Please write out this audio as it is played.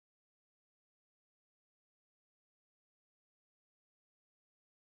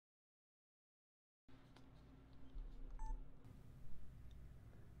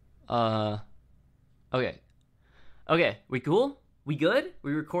Okay. Okay, we cool? We good?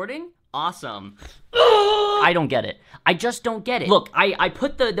 We recording? Awesome. I don't get it. I just don't get it. Look, I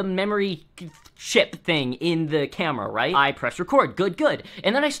put the memory chip thing in the camera, right? I press record, good.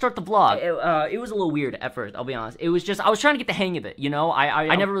 And then I start the vlog. It was a little weird at first, I'll be honest. It was just, I was trying to get the hang of it, you know?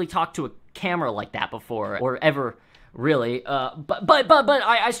 I never really talked to a camera like that before, or ever. Really, but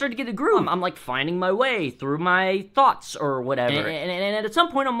I started to get a groove. I'm like finding my way through my thoughts or whatever, and at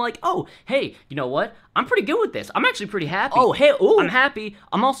some point I'm like, oh, hey, you know what? I'm pretty good with this. I'm actually pretty happy. Oh, hey, ooh, I'm happy.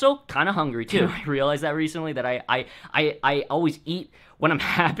 I'm also kind of hungry too. I realized that recently that I always eat when I'm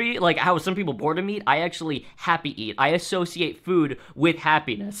happy, like how some people boredom eat. I actually happy eat. I associate food with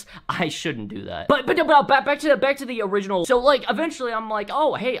happiness. I shouldn't do that. But back to the original. So like eventually I'm like,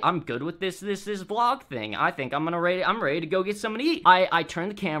 oh hey, I'm good with this vlog thing. I think I'm ready to go get something to eat. I turn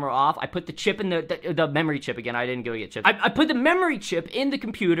the camera off. I put the chip in the memory chip again. I didn't go get chips. I put the memory chip in the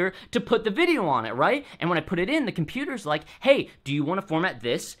computer to put the video on it, right? And when I put it in, the computer's like, hey, do you want to format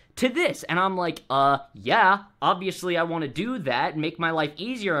this to this? And I'm like, yeah, obviously I want to do that, make my life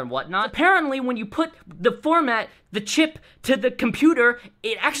easier and whatnot. Apparently, when you put the chip to the computer,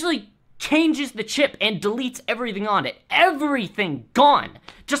 it actually changes the chip and deletes everything on it. Everything gone.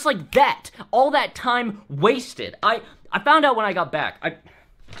 Just like that. All that time wasted. I found out when I got back.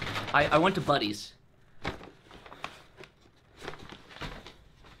 I went to Buddy's.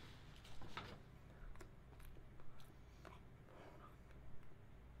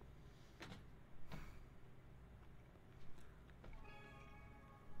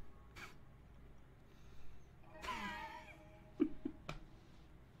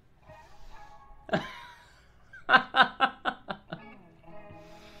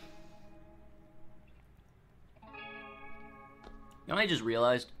 You know, I just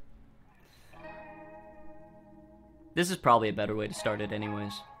realized this is probably a better way to start it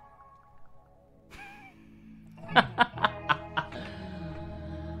anyways.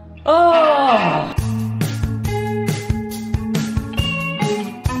 Oh!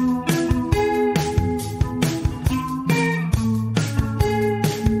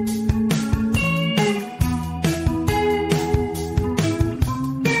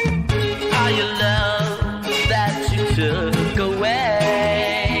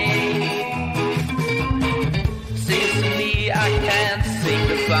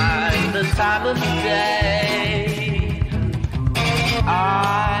 Time of day,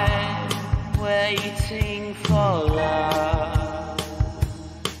 I'm waiting for love.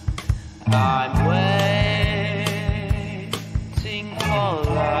 I'm waiting for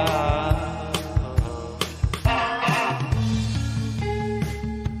love.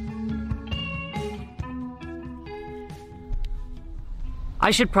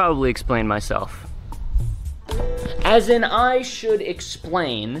 I should probably explain myself. As in, I should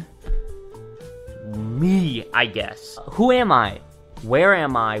explain me, I guess. Who am I? Where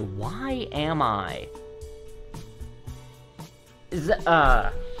am I? Why am I?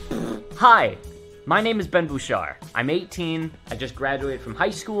 Hi, my name is Ben Bouchard. I'm 18. I just graduated from high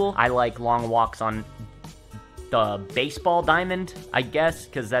school. I like long walks on the baseball diamond, I guess,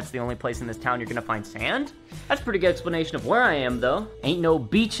 because that's the only place in this town you're gonna find sand. That's a pretty good explanation of where I am, though. Ain't no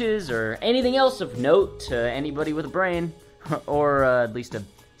beaches or anything else of note to anybody with a brain, or at least a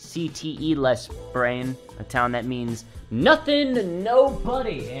CTE-less brain, a town that means nothing to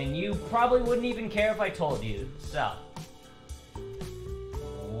nobody, and you probably wouldn't even care if I told you. So,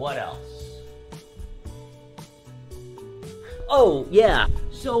 what else? Oh, yeah.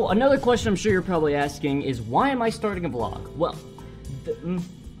 So, another question I'm sure you're probably asking is, why am I starting a vlog? Well,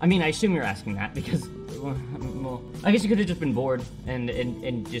 I mean, I assume you're asking that because, well, I guess you could have just been bored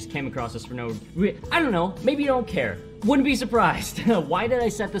and just came across this for no... I don't know, maybe you don't care. Wouldn't be surprised. Why did I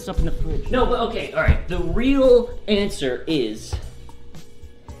set this up in the fridge? No, but okay, alright. The real answer is...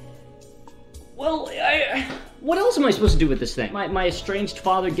 Well, what else am I supposed to do with this thing? My estranged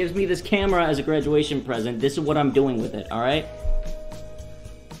father gives me this camera as a graduation present. This is what I'm doing with it, alright?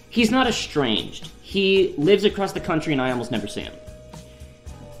 He's not estranged. He lives across the country and I almost never see him.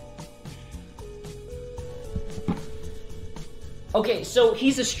 Okay, so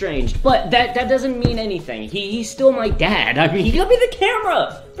he's estranged, but that doesn't mean anything. He's still my dad. I mean, he got me the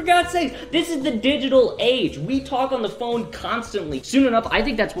camera! For God's sake, this is the digital age. We talk on the phone constantly. Soon enough, I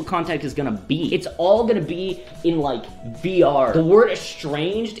think that's what contact is gonna be. It's all gonna be in, like, VR. The word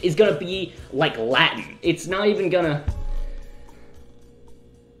estranged is gonna be, like, Latin. It's not even gonna...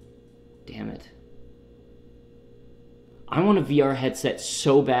 Damn it. I want a VR headset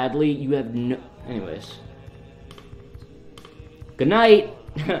so badly, you have no... Anyways. Good night!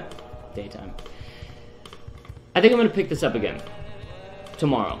 Daytime. I think I'm gonna pick this up again.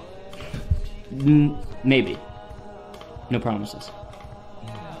 Tomorrow. Maybe. No promises.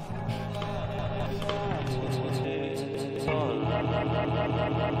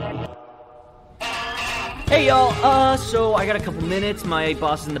 Hey y'all, so I got a couple minutes. My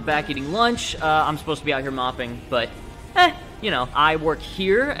boss is in the back eating lunch. I'm supposed to be out here mopping, but, you know, I work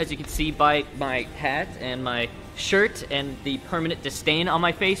here, as you can see by my hat and my shirt and the permanent disdain on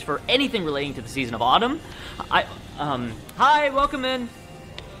my face for anything relating to the season of autumn. Hi, welcome in.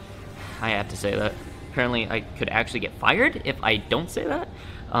 I have to say that. Apparently I could actually get fired if I don't say that.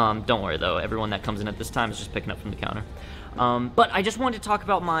 Don't worry though, everyone that comes in at this time is just picking up from the counter. But I just wanted to talk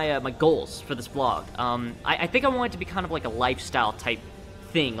about my my goals for this vlog. I think I want it to be kind of like a lifestyle type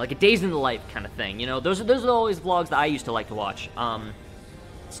thing, like a days in the life kind of thing. You know, those are always vlogs that I used to like to watch.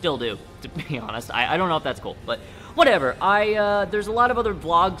 Still do, to be honest. I don't know if that's cool, but whatever. There's a lot of other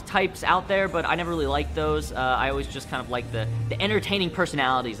vlog types out there, but I never really liked those. I always just kind of like the entertaining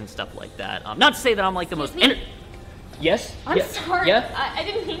personalities and stuff like that. Not to say that I'm like the most Yes? I'm sorry. Yeah? I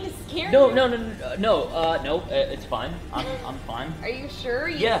didn't mean to scare you. No, it's fine. I'm fine. Are you sure?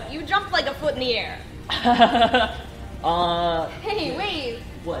 Yeah. You jumped like a foot in the air. Hey, wait.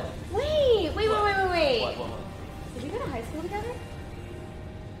 What? Wait. What? Did we go to high school together?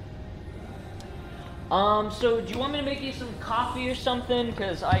 So do you want me to make you some coffee or something?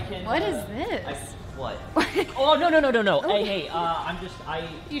 Cause I can. What is this? What? Oh, no. Hey,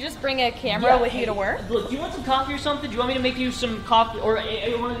 You just bring a camera with you to work? Look, do you want some coffee or something? Do you want me to make you some coffee, or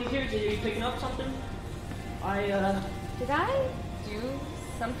one of these here? Are you picking up something? Did I do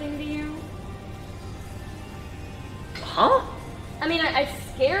something to you? Huh? I mean, I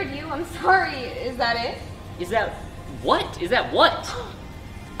scared you. I'm sorry. Is that it? Is that what?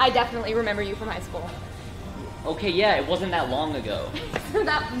 I definitely remember you from high school. Okay, yeah, it wasn't that long ago.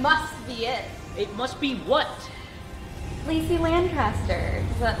 That must be it. It must be what? Lacy Lancaster.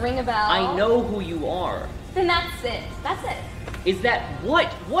 Does that ring a bell? I know who you are. Then that's it. That's it. Is that what?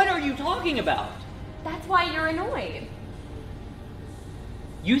 What are you talking about? That's why you're annoyed.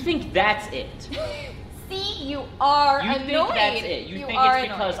 You think that's it? See, you are annoyed. You think that's it? You think are it's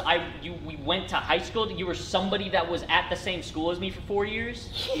because annoyed. we went to high school? You were somebody that was at the same school as me for 4 years?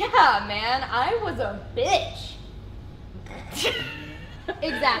 Yeah, man. I was a bitch.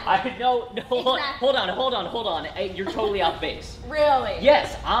 Exactly. No, Exactly. hold on. Hey, you're totally off base. Really?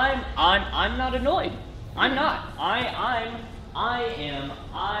 Yes, I'm not annoyed. I'm not. I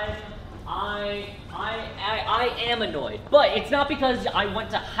am annoyed. But it's not because I went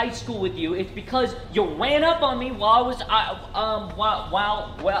to high school with you. It's because you ran up on me while I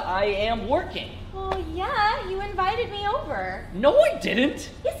am working. Well, yeah, you invited me over. No, I didn't.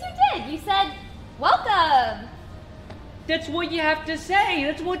 Yes, you did. You said, welcome. That's what you have to say.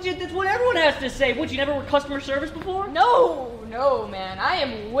 That's what everyone has to say. What, you never were customer service before? No, man. I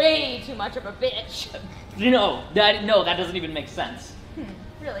am way too much of a bitch. That doesn't even make sense.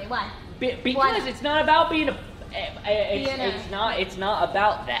 Really? Why? Because Why? it's not about being it's not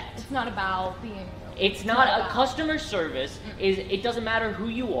about that. It's not about being. It's not a customer service. It doesn't matter who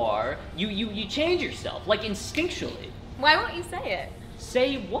you are. You change yourself like instinctually. Why won't you say it?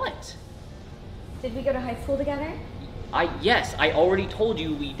 Say what? Did we go to high school together? Yes, I already told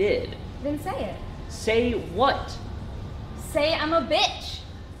you we did. Then say it. Say what? Say I'm a bitch.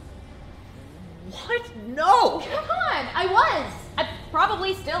 What? No! Come on, I was. I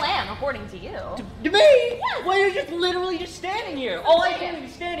probably still am, according to you. To me? Yes. Well, you're just literally just standing here. All I do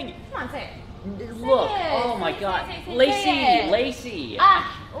is standing here. Come on, say it. Look, Say it. oh my Say God. it. Lacy.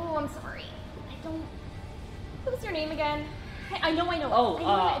 Oh, I'm sorry. I don't. What was your name again? I know.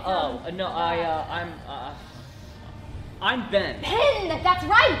 I'm Ben. Ben, that's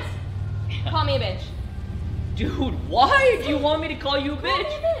right. Call me a bitch. Dude, why do you want me to call you a bitch? Call me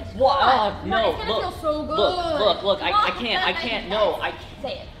a bitch. What? Come on. No, It's gonna feel so good. Look, I can't, no,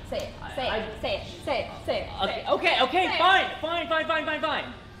 Say it. Okay, fine.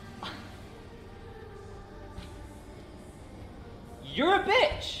 You're a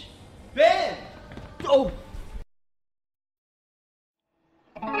bitch. Ben! Oh.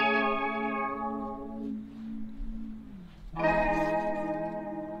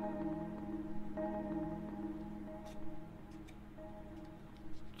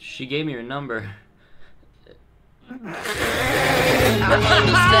 She gave me her number.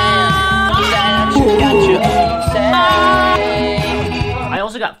 I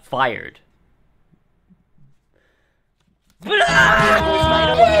also got fired.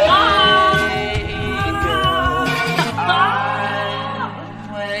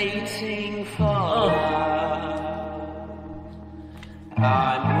 Waiting for love.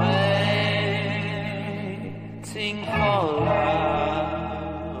 I'm waiting for love.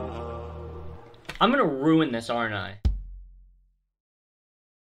 I'm gonna ruin this, aren't I?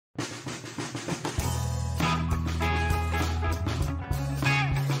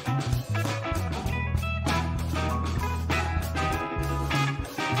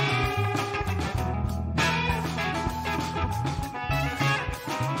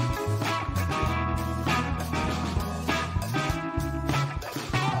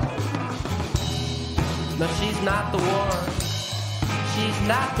 No, she's not the one. She's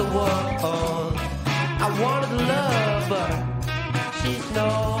not the one. I wanted to love, but she's no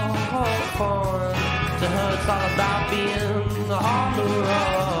fun. To her, it's all about being on the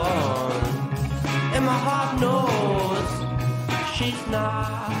run. And my heart knows she's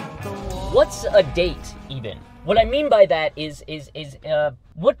not the one. What's a date, even? What I mean by that is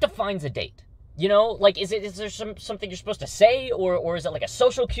what defines a date? You know, like, is there something you're supposed to say, or is it like a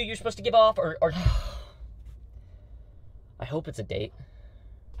social cue you're supposed to give off, or I hope it's a date.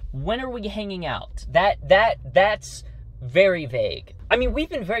 When are we hanging out? That's very vague. I mean, we've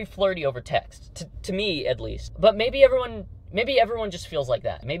been very flirty over text, to me at least. But maybe everyone just feels like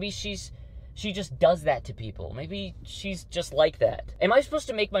that. Maybe she just does that to people. Maybe she's just like that. Am I supposed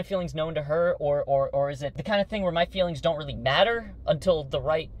to make my feelings known to her, or is it the kind of thing where my feelings don't really matter until the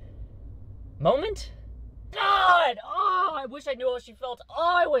right moment? God! Oh, I wish I knew how she felt.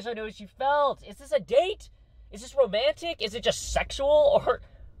 Oh, I wish I knew how she felt. Is this a date? Is this romantic? Is it just sexual? Or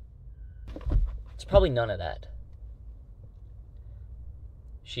it's probably none of that.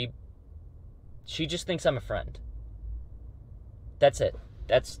 She just thinks I'm a friend. That's it.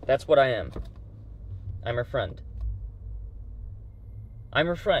 That's what I am. I'm her friend. I'm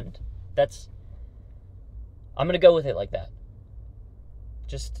her friend. I'm gonna go with it like that.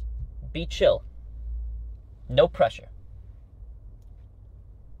 Just be chill. No pressure.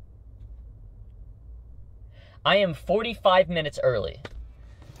 I am 45 minutes early.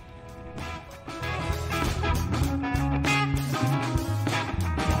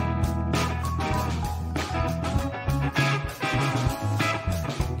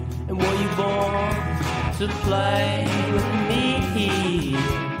 And were you born to play with me?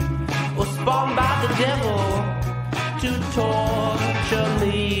 Or spawned by the devil to torture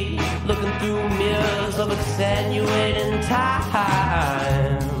me? Looking through mirrors of extenuating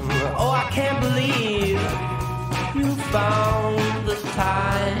time. Oh, I can't believe you found the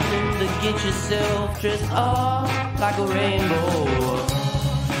time to get yourself dressed up like a rainbow.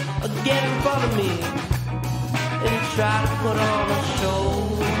 Get in front of me and try to put on a show.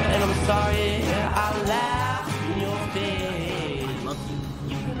 And I'm sorry I laughed in your face. I love you.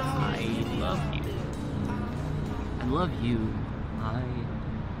 I love you. I love you.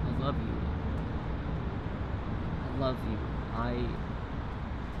 I love you. I love you.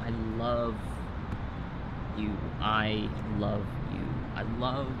 I love you. I love you. I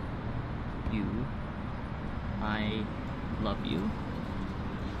love you. I love you.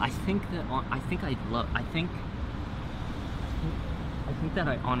 I think that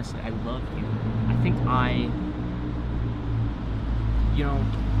I honestly, I love you. I think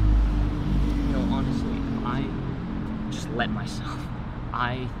honestly, if I just let myself,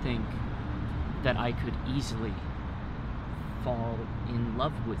 I think that I could easily fall in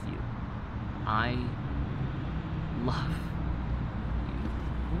love with you. I love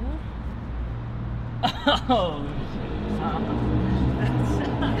you. Oh,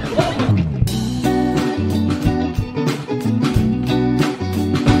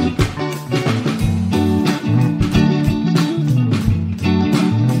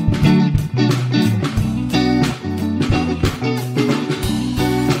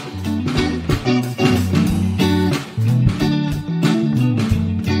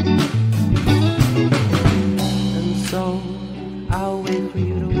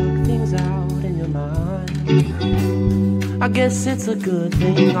 I guess it's a good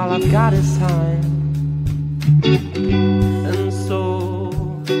thing, all I've got is time. And so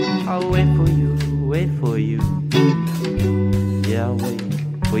I'll wait for you. Yeah, I'll wait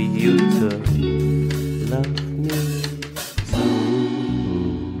for you to love me too.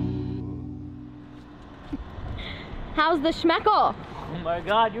 How's the schmeckle? oh my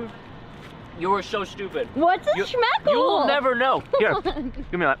God, you were so stupid. What's a schmeckle? You will never know. Here,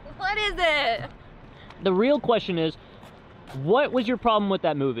 give me that. What is it? The real question is, what was your problem with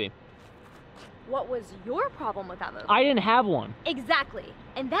that movie? What was your problem with that movie? I didn't have one. Exactly.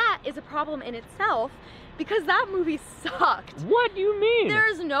 And that is a problem in itself because that movie sucked. What do you mean?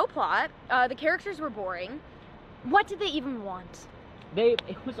 There's no plot. The characters were boring. What did they even want?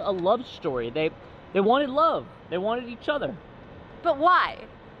 It was a love story. They wanted love. They wanted each other. But why?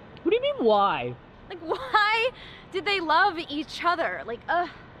 What do you mean why? Like, why did they love each other? Like,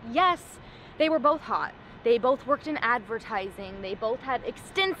 yes, They were both hot. They both worked in advertising. They both had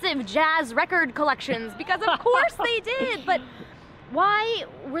extensive jazz record collections, because of course they did. But why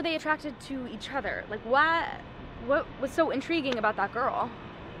were they attracted to each other? Like, what was so intriguing about that girl?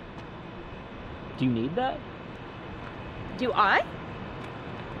 Do you need that? Do I?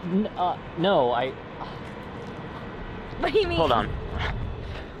 No, I... What do you mean? Hold on.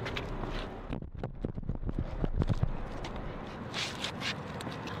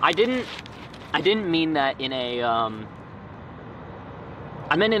 I didn't mean that in a,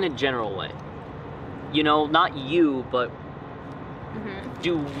 I meant in a general way. You know, not you, but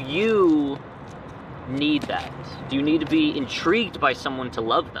do you need that? Do you need to be intrigued by someone to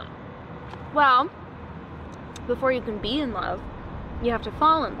love them? Well, before you can be in love, you have to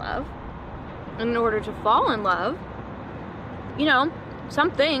fall in love. And in order to fall in love, you know,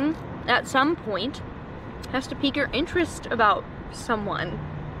 something at some point has to pique your interest about someone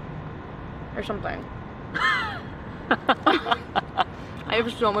or something. I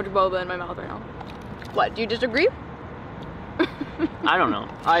have so much boba in my mouth right now. What, do you disagree? I don't know.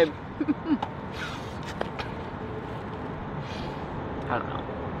 I don't know.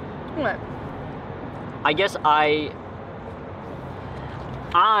 What? I guess I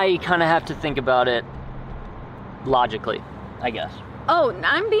kind of have to think about it logically, I guess. Oh,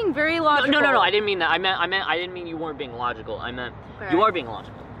 I'm being very logical. No, I didn't mean that. I meant I didn't mean you weren't being logical. I meant you are being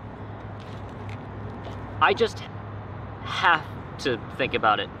logical. I just have to think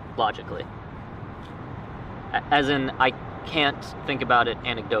about it logically. As in, I can't think about it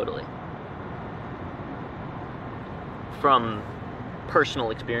anecdotally. From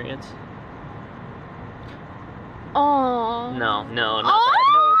personal experience. Oh. No, not that.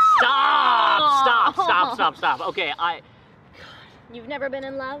 No, stop. Okay, You've never been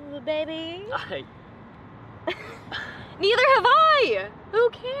in love, baby? I Neither have I! Who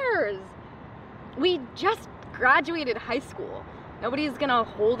cares? We just graduated high school. Nobody's gonna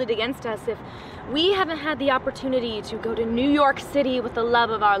hold it against us if we haven't had the opportunity to go to New York City with the love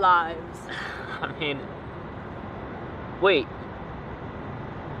of our lives. I mean, wait.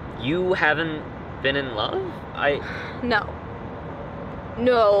 You haven't been in love? No.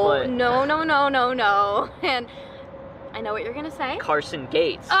 What? No. And I know what you're gonna say. Carson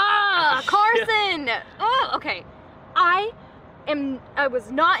Gates. Ah, Carson! Oh, okay. I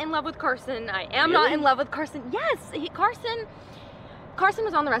was not in love with Carson. I am not in love with Carson. Yes, Carson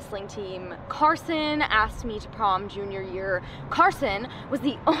was on the wrestling team. Carson asked me to prom junior year. Carson was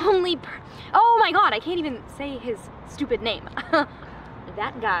the only oh my god, I can't even say his stupid name.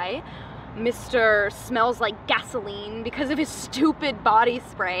 That guy, Mr. Smells Like Gasoline, because of his stupid body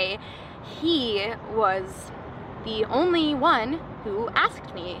spray, he was the only one who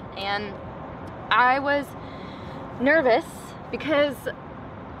asked me, and I was nervous because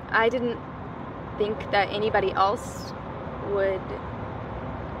I didn't think that anybody else would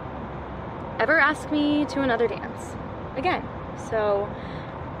ever ask me to another dance again. So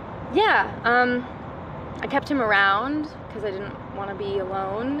yeah, I kept him around because I didn't want to be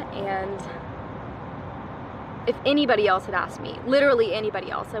alone, and if anybody else had asked me, literally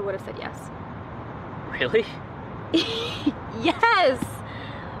anybody else, I would have said yes. Really? Yes!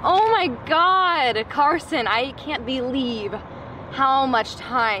 Oh my god, Carson, I can't believe how much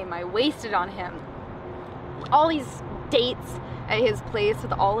time I wasted on him. All these dates at his place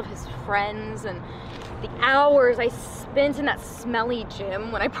with all of his friends, and the hours I spent in that smelly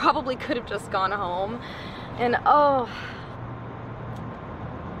gym when I probably could have just gone home. And oh,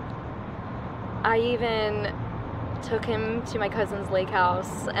 I even took him to my cousin's lake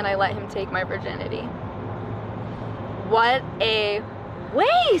house and I let him take my virginity. What a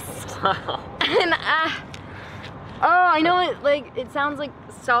waste! Wow. And I know it sounds like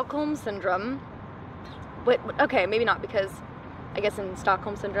Stockholm syndrome, but okay, maybe not, because I guess in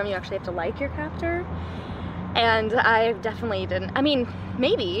Stockholm syndrome you actually have to like your captor, and I definitely didn't. I mean,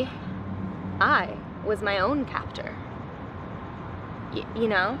 maybe I was my own captor. You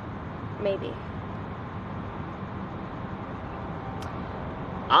know, maybe.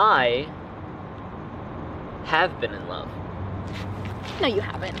 I have been in love. No, you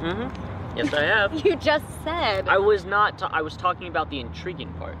haven't. Mm-hmm. Yes, I have. You just said. I was not. I was talking about the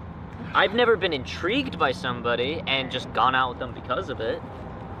intriguing part. I've never been intrigued by somebody and just gone out with them because of it.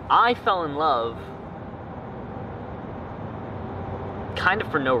 I fell in love kind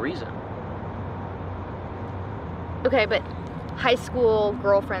of for no reason. Okay, but high school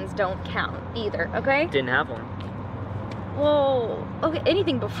girlfriends don't count either, okay? Didn't have one. Whoa. Okay,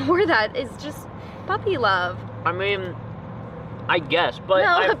 anything before that is just puppy love. I mean, I guess, but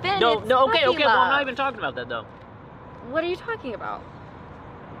No, Ben, it's okay, puppy well, I'm love. not even talking about that though. What are you talking about?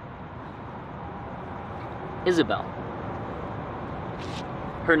 Isabel.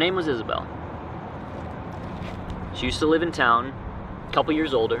 Her name was Isabel. She used to live in town, a couple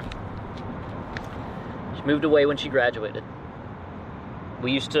years older. She moved away when she graduated.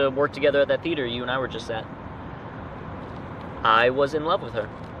 We used to work together at that theater you and I were just at. I was in love with her.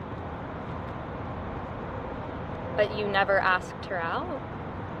 But you never asked her out?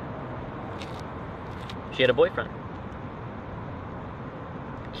 She had a boyfriend.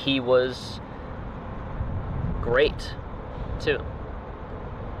 He was great, too.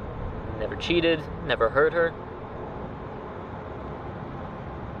 Never cheated, never hurt her.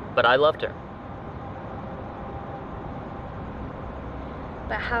 But I loved her.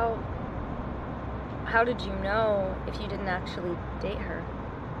 But how did you know if you didn't actually date her?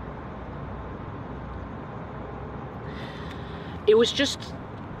 It was just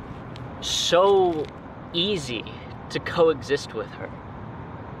so easy to coexist with her.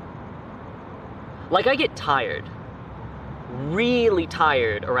 Like, I get tired, really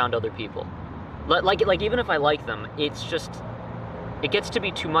tired around other people. Like even if I like them, it's just, it gets to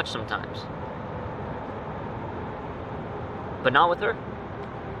be too much sometimes. But not with her.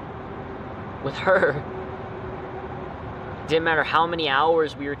 With her, it didn't matter how many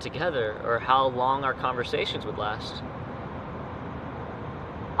hours we were together or how long our conversations would last.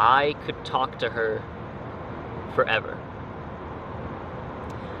 I could talk to her forever.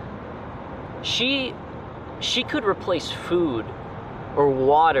 She could replace food or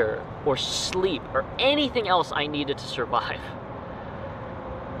water or sleep or anything else I needed to survive.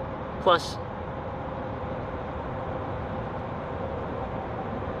 Plus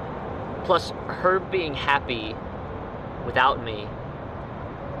her being happy without me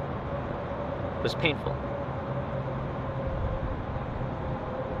was painful.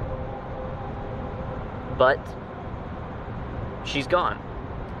 But she's gone.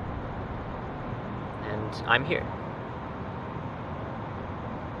 And I'm here.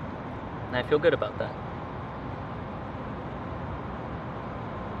 And I feel good about that.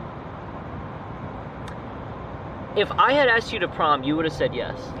 If I had asked you to prom, you would have said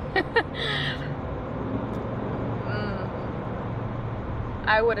yes.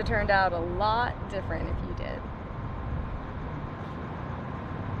 I would have turned out a lot different if you did.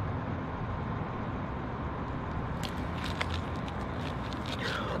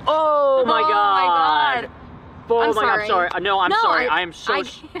 Oh my god! Oh I'm my god, I'm sorry. No, I'm sorry. I am so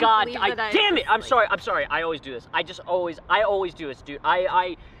God. Damn it! I'm sorry. I always do this. I always do this, dude.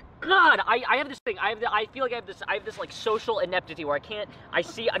 I have this thing. I feel like I have this like social ineptity where I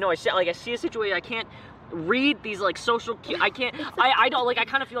see a situation, I can't read these like social I don't like, I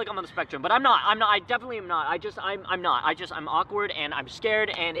kind of feel like I'm on the spectrum, but I'm not. I definitely am not. I'm not. I'm awkward and I'm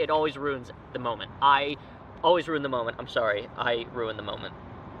scared and it always ruins the moment. I always ruin the moment. I'm sorry. I ruin the moment.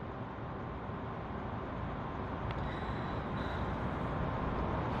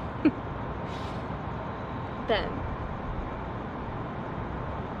 Ben.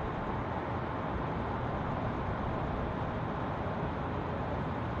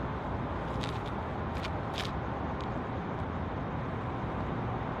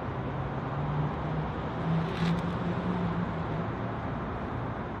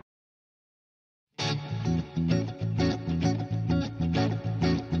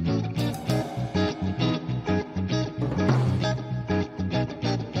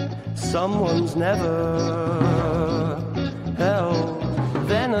 Someone's never held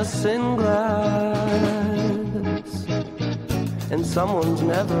venison glass, and someone's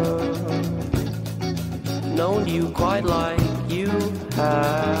never known you quite like you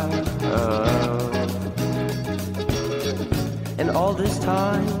have. And all this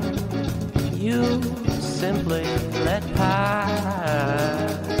time you simply let pass.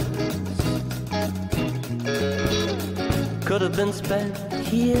 Could have been spent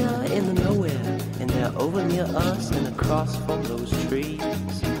here in the nowhere, and they're over near us and across from those trees,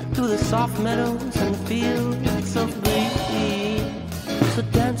 through the soft meadows and fields of breeze. So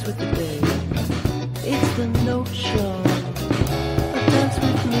dance with the day, it's the notion. Dance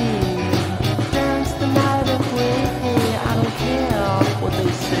with me, dance the night away. I don't care what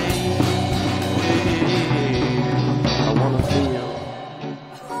they say, I wanna feel.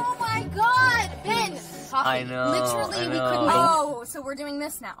 Oh my god, Ben! Coffee. I know. Literally, we couldn't. Oh, so we're doing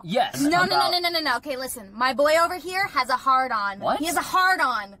this now? Yes. No. Okay, listen. My boy over here has a hard-on. What? He has a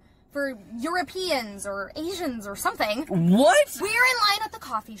hard-on for Europeans or Asians or something. What? We're in line at the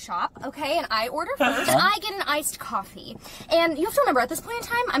coffee shop, okay, and I order first. I get an iced coffee. And you have to remember, at this point in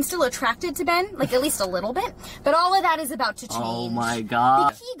time, I'm still attracted to Ben, like at least a little bit. But all of that is about to change. Oh my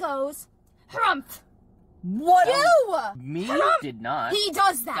god. He goes, harumph. What? You! Me? Did not. He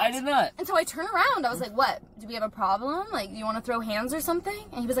does that. I did not. And so I turn around. I was like, what? Do we have a problem? Like, do you want to throw hands or something?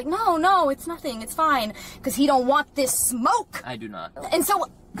 And he was like, no, it's nothing. It's fine. Because he don't want this smoke. I do not. And so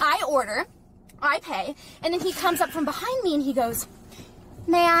I order, I pay, and then he comes up from behind me and he goes,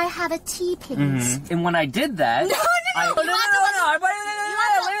 may I have a tea, please? And when I did that... No.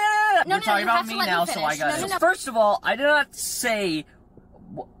 We're talking about me now, so I got it. First of all, I did not say...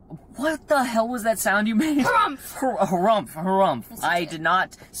 What the hell was that sound you made? Harumph! Harumph. I did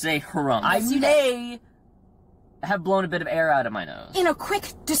not say harumph. I may have blown a bit of air out of my nose. In a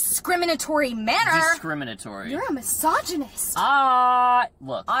quick, discriminatory manner. Discriminatory. You're a misogynist.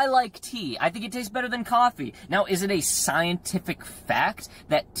 Look, I like tea. I think it tastes better than coffee. Now, is it a scientific fact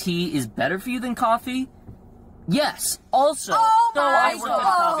that tea is better for you than coffee? Yes. Also, I worked at a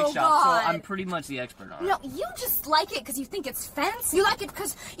coffee shop, so I'm pretty much the expert on it. No, you just like it because you think it's fancy. You like it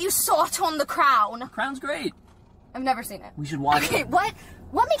because you saw it on The Crown. Crown's great. I've never seen it. We should watch it. Okay, what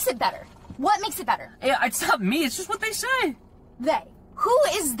makes it better? What makes it better? Yeah, it's not me. It's just what they say. They. Who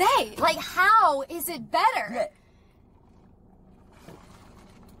is they? Like, how is it better?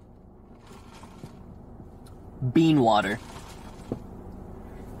 Bean water.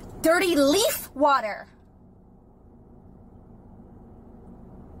 Dirty leaf water.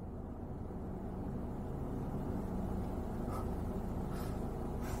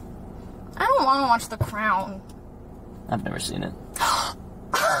 I don't want to watch The Crown. I've never seen it.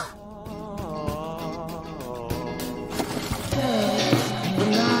 The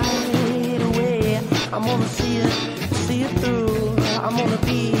night away, I'm gonna see it through. I'm gonna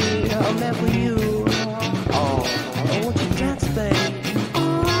be a man for you. Oh, won't you dance, babe?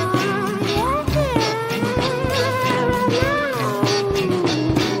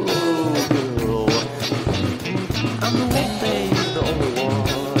 I'm the one, babe, the only one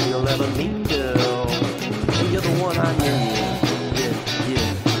you'll ever meet, girl. And you're the one I need.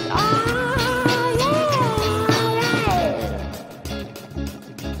 Yeah.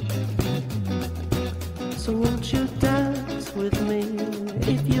 So won't you dance with me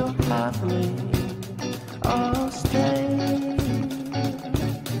if you'll have me? I'll stay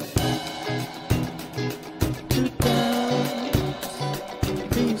to dance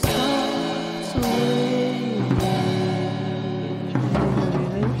these thoughts away.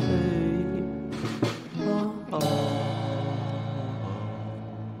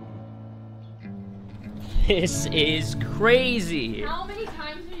 This is crazy. How many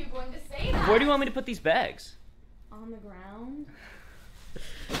times are you going to say that? Where do you want me to put these bags? On the ground.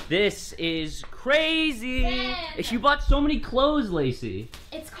 This is crazy. Ben! You bought so many clothes, Lacy.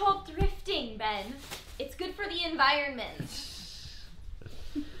 It's called thrifting, Ben. It's good for the environment.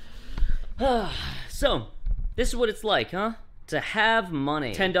 So, this is what it's like, huh? To have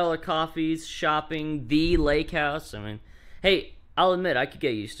money. $10 coffees, shopping, the lake house. I mean, hey, I'll admit I could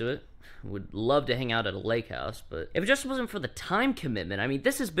get used to it. Would love to hang out at a lake house, but if it just wasn't for the time commitment, I mean,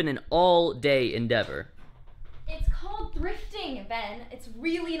 this has been an all-day endeavor. It's called thrifting, Ben. It's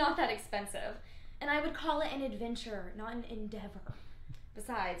really not that expensive. And I would call it an adventure, not an endeavor.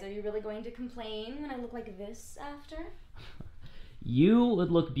 Besides, are you really going to complain when I look like this after? You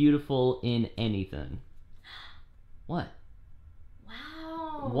would look beautiful in anything. What?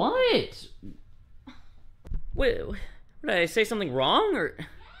 Wow. What? Wait, did I say something wrong, or?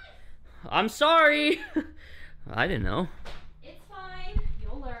 I'm sorry. I didn't know. It's fine.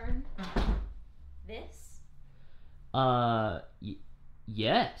 You'll learn. This?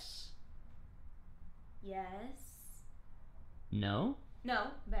 Yes. Yes. No? No,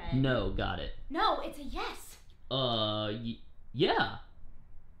 Ben. No, got it. No, it's a yes. Yeah.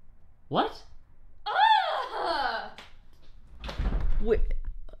 What? Wait,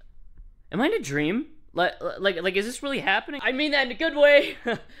 am I in a dream? Like, is this really happening? I mean that in a good way.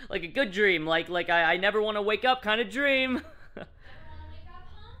 Like a good dream. Like I never want to wake up kind of dream. Never want to wake up,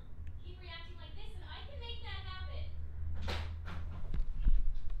 huh? Keep reacting like this and I can make that happen.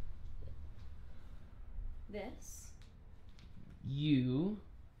 This? You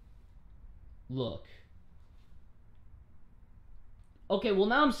look. Okay, well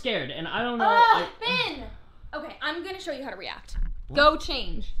now I'm scared and I don't know. Ben! Okay, I'm gonna show you how to react. What? Go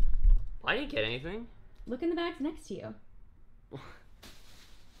change. I didn't get anything. Look in the bags next to you.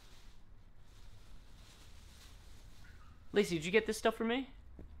 Lacey, did you get this stuff for me?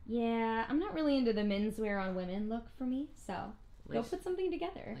 Yeah, I'm not really into the menswear on women look for me, so go put something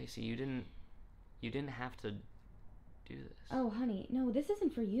together. Lacey, you didn't have to do this. Oh, honey, no, this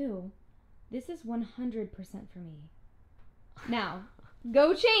isn't for you. This is 100% for me. Now,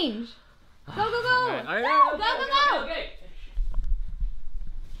 go change. Go, go, go. All right, go. Okay.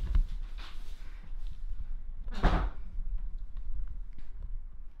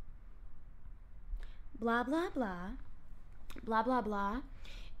 blah, blah, blah, blah, blah, blah, blah,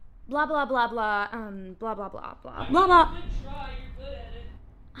 blah, blah, blah, blah, blah, blah, blah, blah, blah. You're good at it.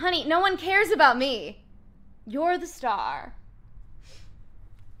 Honey, no one cares about me. You're the star.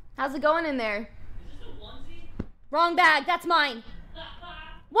 How's it going in there? Is this a onesie? Wrong bag, that's mine.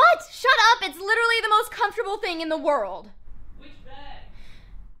 What? Shut up, it's literally the most comfortable thing in the world. Which bag?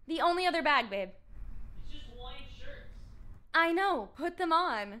 The only other bag, babe. It's just Hawaiian shirts. I know, put them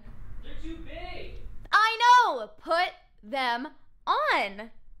on. They're too big. I know, put them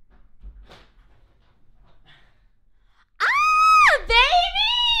on. Ah,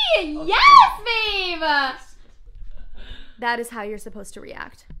 baby! Okay. Yes, babe! That is how you're supposed to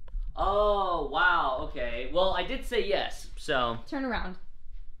react. Oh, wow, okay. Well, I did say yes, so... Turn around.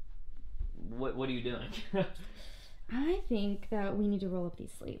 What are you doing? I think that we need to roll up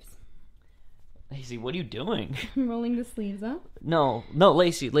these sleeves. Lacy, what are you doing? I'm rolling the sleeves up. No,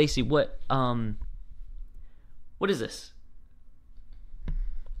 Lacy, what is this?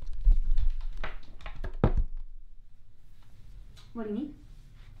 What do you mean?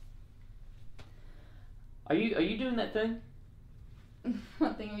 Are you doing that thing?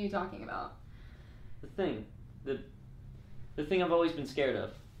 What thing are you talking about? The thing. The thing I've always been scared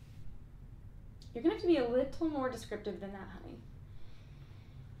of. You're gonna have to be a little more descriptive than that, honey.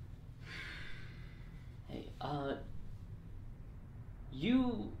 Hey,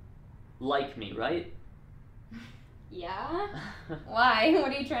 you like me, right? Yeah? Why?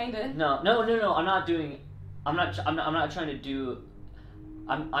 What are you trying to... No, I'm not trying to do...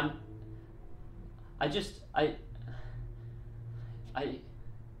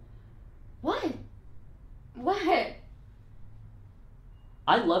 What? What?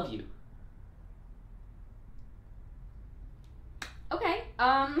 I love you. Okay,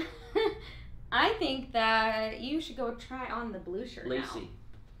 I think that you should go try on the blue shirt now. Lacy,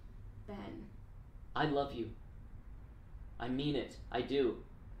 Ben. I love you. I mean it. I do.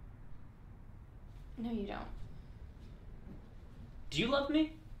 No, you don't. Do you love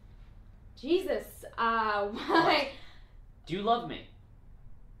me? Jesus, why? Do you love me?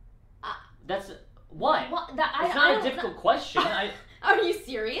 That's... What? What? It's not a difficult question. Are you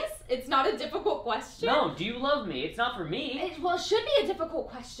serious? It's not a difficult question? No, do you love me? It's not for me. It should be a difficult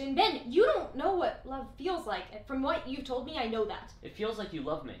question. Ben, you don't know what love feels like. From what you've told me, I know that. It feels like you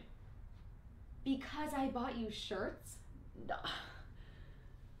love me. Because I bought you shirts?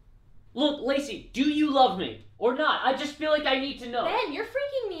 Look, Lacy, do you love me? Or not? I just feel like I need to know. Ben, you're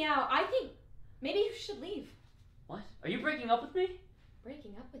freaking me out. I think maybe you should leave. What? Are you breaking up with me?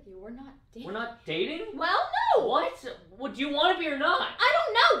 Breaking up with you? We're not dating. We're not dating? Well, no! What? What, do you want to be or not? I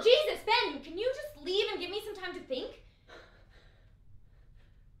don't know! Jesus, Ben, can you just leave and give me some time to think?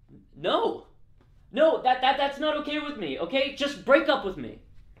 No. No, that's not okay with me, okay? Just break up with me.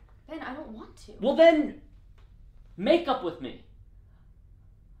 Ben, I don't want to. Well then, make up with me.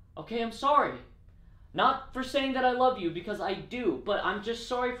 Okay, I'm sorry. Not for saying that I love you, because I do, but I'm just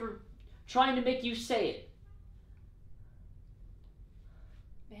sorry for trying to make you say it.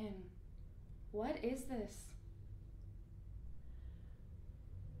 Ben, what is this?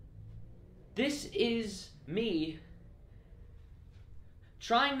 This is me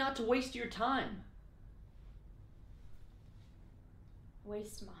trying not to waste your time.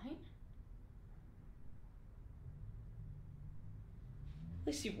 Waste mine?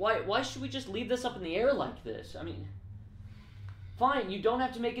 Lacy, why should we just leave this up in the air like this? I mean, fine, you don't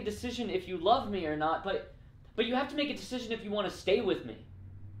have to make a decision if you love me or not, but you have to make a decision if you want to stay with me.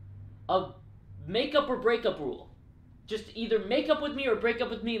 A make up or break up rule. Just either make up with me or break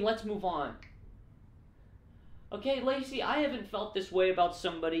up with me and let's move on. Okay, Lacy, I haven't felt this way about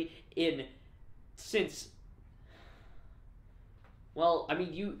somebody since... Well, I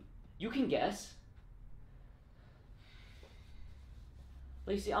mean, you can guess.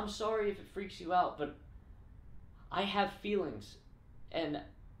 Lacy, I'm sorry if it freaks you out, but I have feelings, and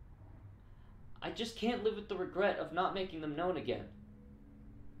I just can't live with the regret of not making them known again.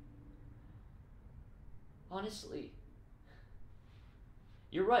 Honestly,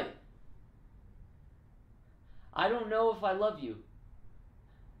 you're right. I don't know if I love you,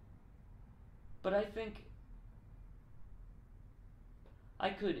 but I think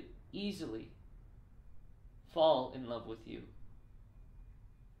I could easily fall in love with you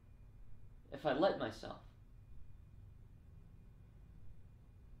if I let myself.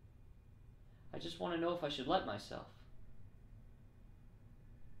 I just want to know if I should let myself.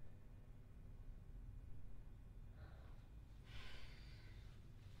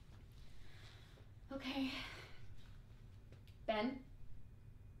 Okay. Ben?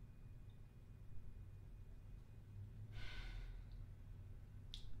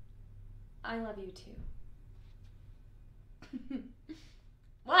 I love you too.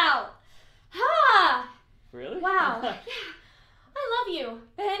 Wow. Ha! Really? Wow. Yeah. I love you,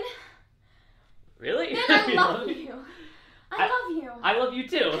 Ben. Really? Ben, I love you. I love you. I love you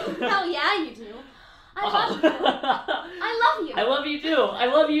too. Hell yeah, you do. I love you. I love you. I love you too. I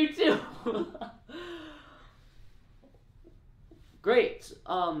love you too. Great. So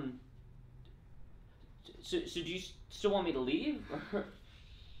do you still want me to leave?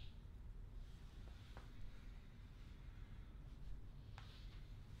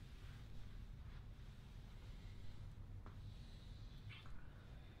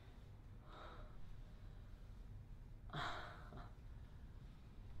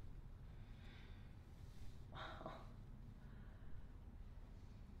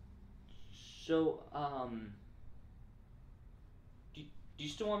 So, do you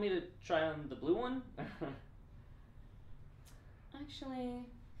still want me to try on the blue one? Actually,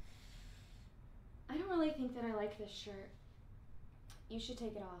 I don't really think that I like this shirt. You should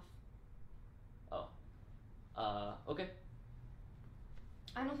take it off. Oh. Okay.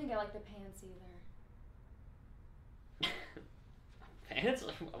 I don't think I like the pants either. Pants?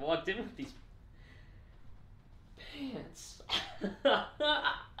 I walked in with these pants.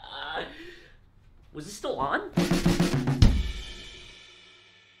 Was this still on?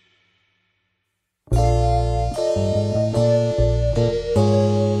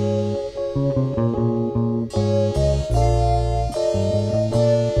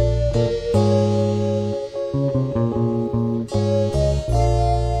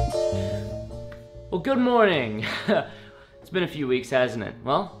 Well, good morning. It's been a few weeks, hasn't it?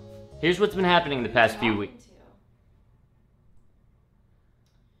 Well, here's what's been happening the past few weeks.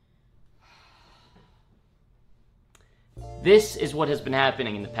 This is what has been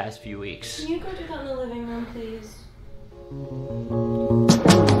happening in the past few weeks. Can you go do that in the living room, please?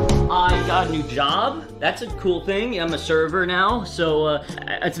 I got a new job. That's a cool thing. I'm a server now, so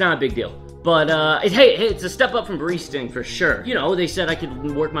it's not a big deal. But hey, it's a step up from baristaing for sure. You know, they said I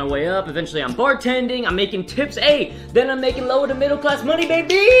could work my way up. Eventually, I'm bartending. I'm making tips. Hey, then I'm making lower to middle class money,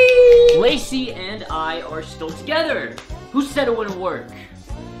 baby. Lacy and I are still together. Who said it wouldn't work?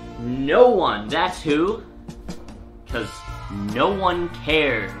 No one. That's who. 'Cause no one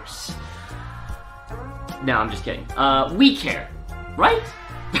cares. No, I'm just kidding. We care, right?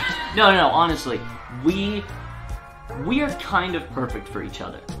 No, honestly, we are kind of perfect for each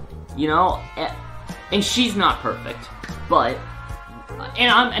other, you know? And she's not perfect, but,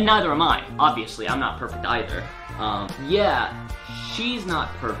 and neither am I, obviously, I'm not perfect either. Yeah, she's not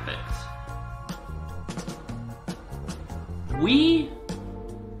perfect. We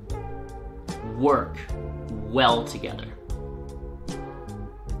work well together.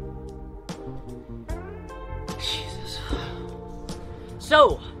 Jesus.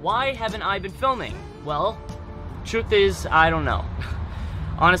 So, why haven't I been filming? Well, truth is, I don't know.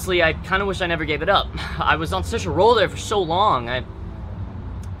 Honestly, I kind of wish I never gave it up. I was on such a roll there for so long, I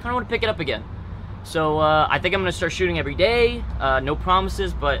kind of want to pick it up again. So, I think I'm going to start shooting every day. No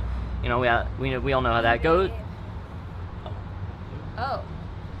promises, but, you know, we all know how that goes. Oh. Are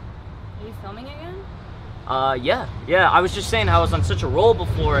you filming again? Yeah, I was just saying how I was on such a roll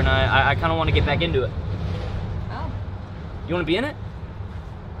before, and I kind of want to get back into it. Oh. You want to be in it?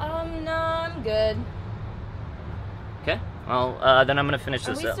 No, I'm good. Okay, well, then I'm gonna finish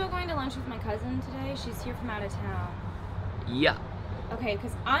this Are we up. still going to lunch with my cousin today? She's here from out of town. Yeah. Okay,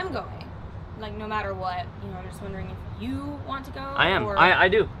 because I'm going. Like, no matter what. You know, I'm just wondering if you want to go? I am. Or... I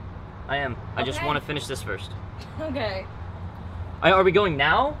do. I am. I just Okay. want to finish this first. Okay. Are we going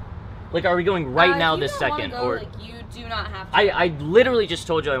now? Like, are we going right now if you this don't wanna second? go, Or like, you do not have to. I literally just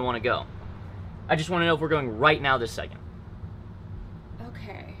told you I want to go. I just want to know if we're going right now this second.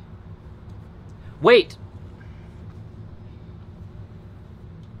 Okay. Wait!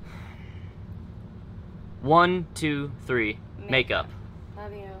 One, two, three. Makeup.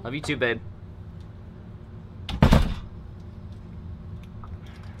 Love you. Love you too, babe.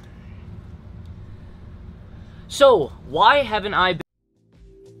 So, why haven't I been...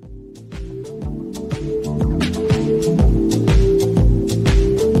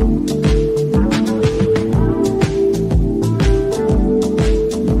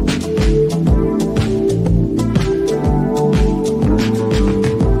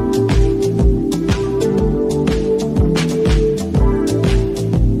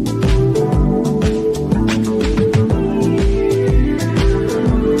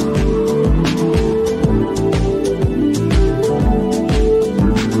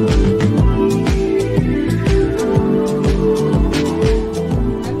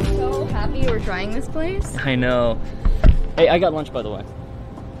 Trying this place? I know. Hey, I got lunch, by the way.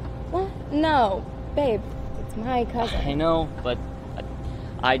 What? No, babe, it's my cousin. I know, but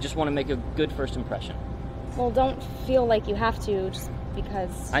I just want to make a good first impression. Well, don't feel like you have to just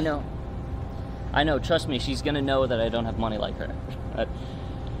because... I know, trust me, she's gonna know that I don't have money like her.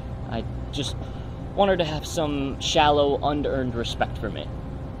 I just want her to have some shallow, unearned respect for me.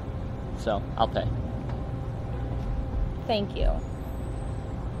 So, I'll pay. Thank you.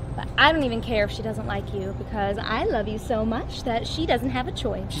 But I don't even care if she doesn't like you because I love you so much that she doesn't have a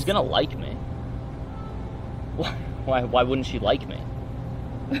choice. She's gonna like me. Why wouldn't she like me?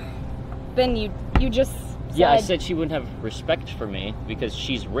 Ben, you just said... Yeah, I said she wouldn't have respect for me because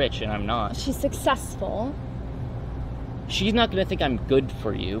she's rich and I'm not. She's successful. She's not gonna think I'm good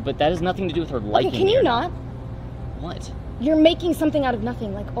for you, but that has nothing to do with her liking me. Okay, can you not? What? You're making something out of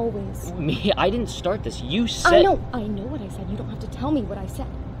nothing, like always. Me? I didn't start this. You said... I know what I said. You don't have to tell me what I said.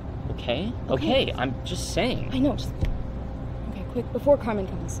 Okay, I'm just saying. I know, just... Okay, quick, before Carmen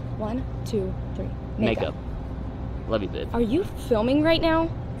comes. 1, 2, 3. Makeup. Love you, babe. Are you filming right now?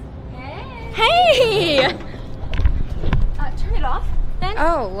 Hey! Turn it off, then.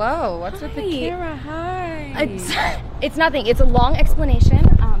 Oh, whoa, what's with the camera? Hi. It's nothing. It's a long explanation.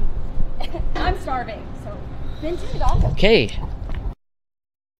 I'm starving, so then turn it off. Okay.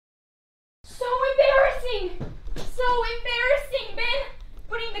 So embarrassing! So embarrassing, Ben!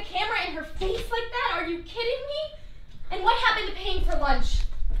 Putting the camera in her face like that? Are you kidding me? And what happened to paying for lunch?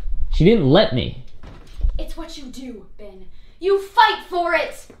 She didn't let me. It's what you do, Ben. You fight for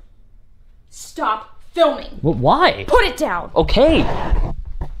it! Stop filming. Well, why? Put it down. Okay.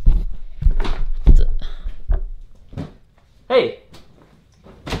 Hey.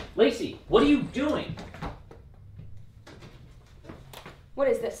 Lacy, what are you doing? What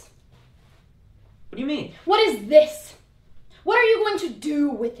is this? What do you mean? What is this? What are you going to do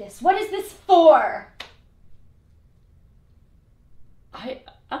with this? What is this for? I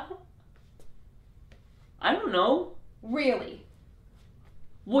don't know. Really?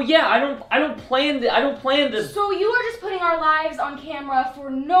 Well, yeah, I don't plan this. So you are just putting our lives on camera for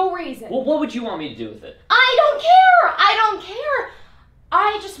no reason. Well, what would you want me to do with it? I don't care. I don't care.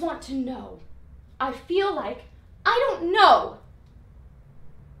 I just want to know. I feel like I don't know.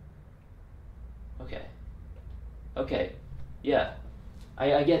 Okay. Yeah.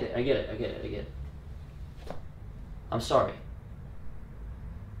 I get it. I'm sorry.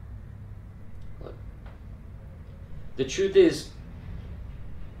 Look. The truth is,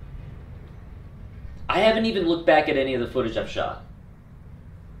 I haven't even looked back at any of the footage I've shot.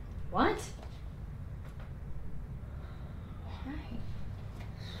 What? Why?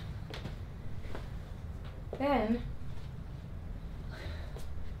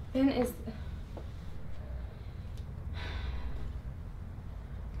 Ben is...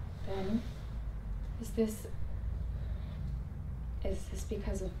 Ben, is this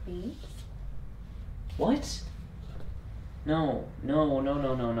because of me? What? No.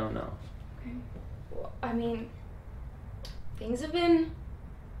 Okay. Well, I mean, things have been...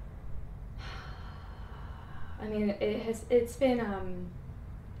 I mean, it's been,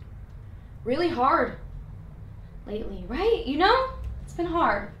 really hard lately, right? You know? It's been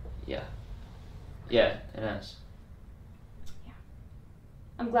hard. Yeah, it has. Yeah.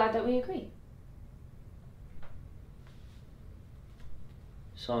 I'm glad that we agree.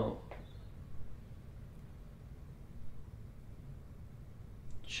 So,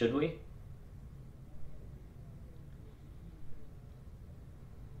 should we?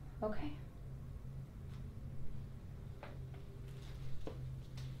 Okay.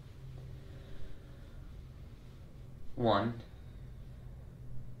 One,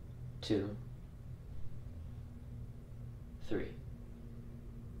 2, 3.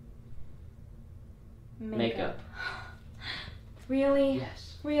 Makeup. Really?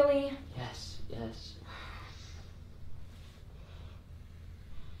 Yes. Really? Yes.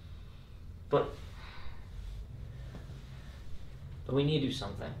 But we need to do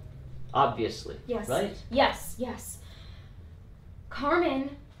something. Obviously. Yes. Right? Yes.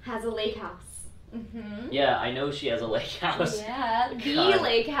 Carmen has a lake house. Mm-hmm. Yeah, I know she has a lake house. Yeah, the God.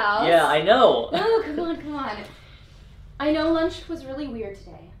 lake house. Yeah, I know. Oh, come on. I know lunch was really weird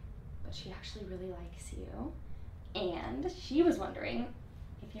today, but she actually really likes you. And she was wondering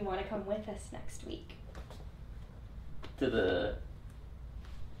if you want to come with us next week. To the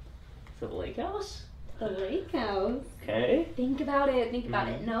lake house? The lake house. Okay. Think about it.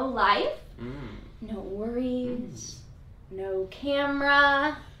 No life. Mm. No worries. No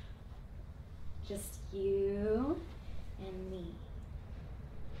camera. Just you and me.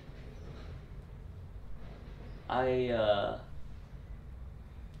 I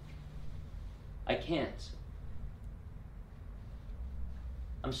can't.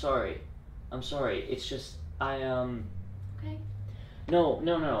 I'm sorry. I'm sorry. It's just, Okay.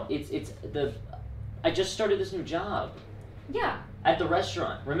 No. It's the... I just started this new job. Yeah. At the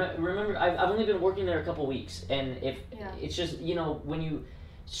restaurant. Remember, I've only been working there a couple weeks, and Yeah. it's just, you know, when you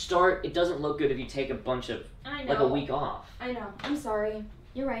start, it doesn't look good if you take a bunch of, I know. like a week off. I know. I'm sorry.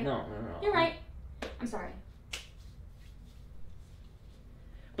 You're right. No. You're right. I'm sorry.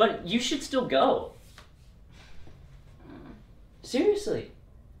 But you should still go. Seriously.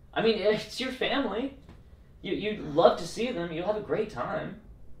 I mean, it's your family. You'd love to see them. You'll have a great time.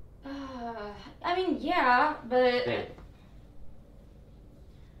 I mean, yeah, but... Babe.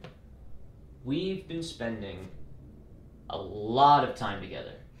 We've been spending a lot of time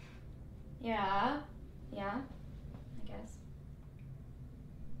together. Yeah, I guess.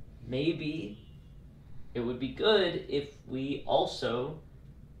 Maybe it would be good if we also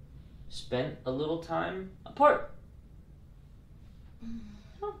spent a little time apart.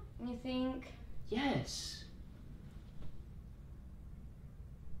 You think? Yes.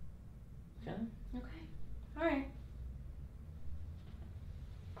 Okay? Okay. Alright.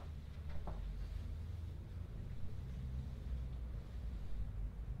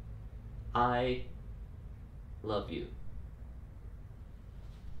 I love you.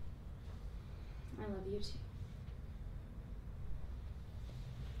 I love you too.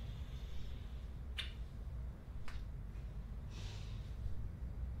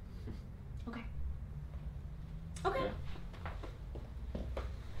 Okay. Okay.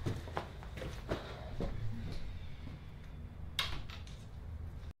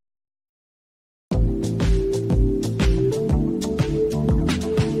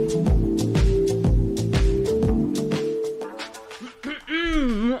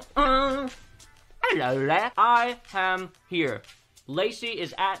 Hello, I am here. Lacy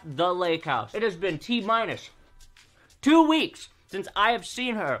is at the lake house. It has been T-minus 2 weeks since I have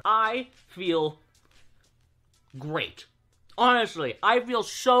seen her. I feel great. Honestly, I feel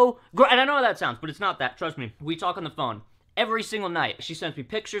so great. And I know how that sounds, but it's not that. Trust me. We talk on the phone every single night. She sends me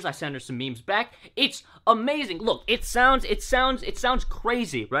pictures. I send her some memes back. It's amazing. Look, it sounds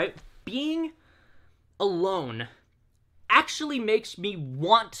crazy, right? Being alone actually makes me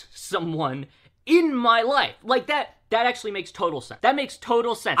want someone in my life. Like that actually makes total sense. That makes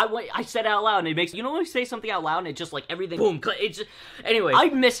total sense. I said it out loud and it makes, you know when you say something out loud and it just like everything, boom, it's just, anyway, I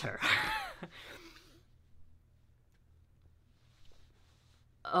miss her.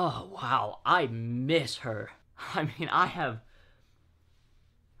 Oh, wow, I miss her. I mean, I have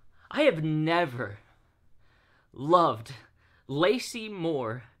never loved Lacy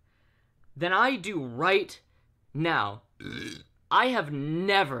more than I do right now. I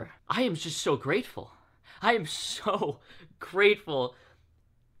am just so grateful. I am so grateful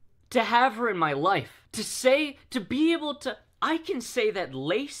to have her in my life. I can say that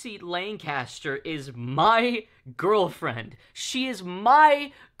Lacy Lancaster is my girlfriend. She is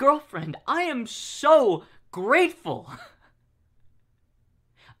my girlfriend. I am so grateful.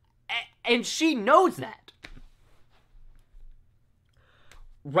 And she knows that.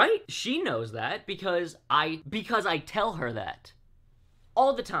 Right? She knows that because I tell her that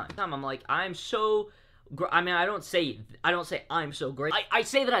all the time. I'm like, I'm so I mean, I don't say I'm so great. I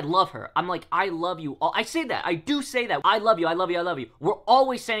say that I love her. I'm like, I love you. I say that. I do say that. I love you. I love you. I love you. We're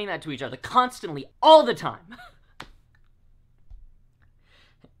always saying that to each other constantly, all the time.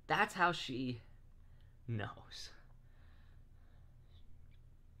 That's how she knows.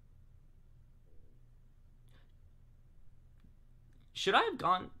 Should I have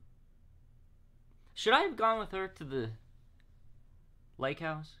gone with her to the lake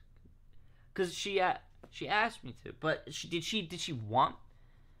house? Cause she asked me to, but did she want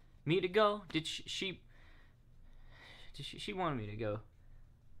me to go? She wanted me to go,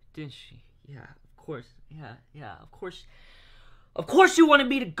 didn't she? Yeah, of course. Yeah, of course. Of course you wanted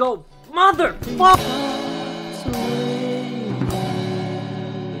me to go, motherfucker!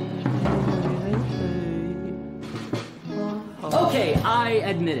 Okay, I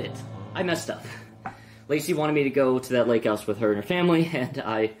admit it. I messed up. Lacy wanted me to go to that lake house with her and her family, and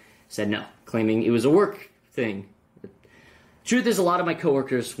I said no, claiming it was a work thing. The truth is, a lot of my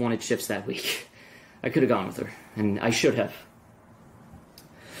coworkers wanted shifts that week. I could have gone with her, and I should have.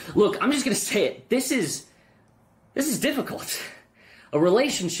 Look, I'm just gonna say it. This is difficult. A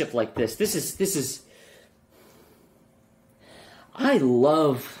relationship like this is... I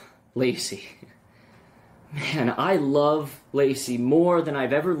love Lacy. Man, I love Lacy more than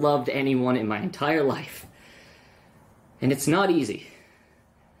I've ever loved anyone in my entire life. And it's not easy.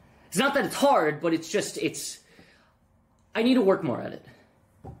 It's not that it's hard, but I need to work more at it.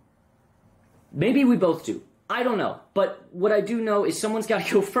 Maybe we both do. I don't know. But what I do know is someone's gotta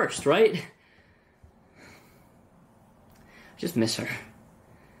go first, right? just miss her.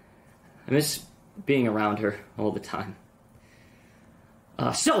 I miss being around her all the time.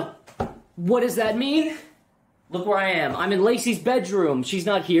 So, what does that mean? Look where I am. I'm in Lacy's bedroom. She's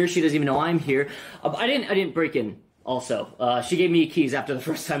not here. She doesn't even know I'm here. I didn't break in. Also, she gave me keys after the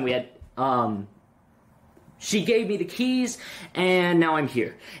first time we had. She gave me the keys, and now I'm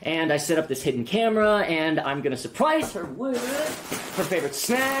here. And I set up this hidden camera, and I'm gonna surprise her with her favorite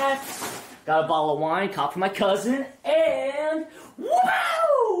snacks. Got a bottle of wine, caught from my cousin, and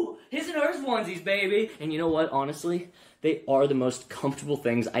woo! His and hers onesies, baby. And you know what? Honestly, they are the most comfortable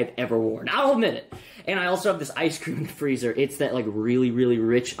things I've ever worn. I'll admit it. And I also have this ice cream in the freezer. It's that, like, really, really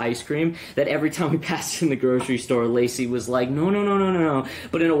rich ice cream that every time we passed in the grocery store, Lacy was like, no.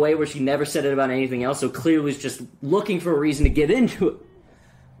 But in a way where she never said it about anything else, so clearly was just looking for a reason to get into it.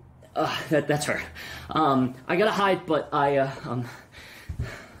 That's her. I gotta hide, but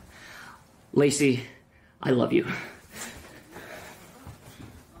Lacy, I love you.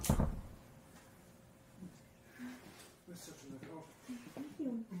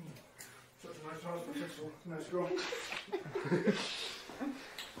 Nice girl. Here,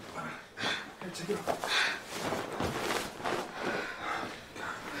 take it off.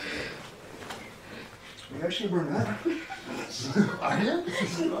 You actually burn that? Are you?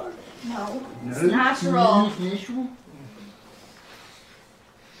 No, it's natural. It's natural?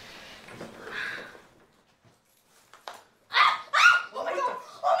 Oh my god!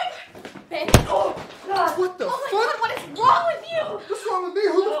 Ben! Oh god! What the fuck? fuck? God, what is wrong with you? What's wrong with me?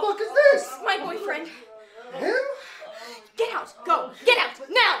 Who the fuck is this? My boyfriend. Him? Get out! Go! Get out!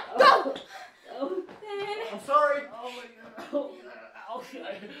 Now! Go! Ben. I'm sorry. Oh,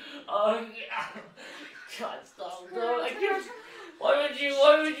 God, stop. No, I can't. Why would you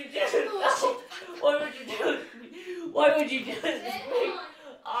do this? No. Why would you do this? Why would you do this?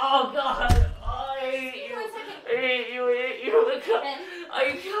 Oh, God. I hate you. I hate you. I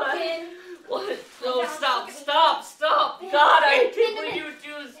can't. What? No, stop. God, I can't believe you would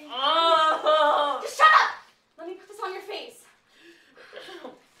do this. Oh. Just shut up! Let me put this on your face.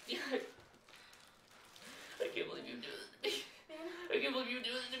 I can't believe you do this to me. I can't believe you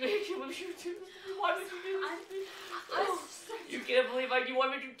do this to me. I can't believe you do this to me. Why would you do this to me? You can't believe why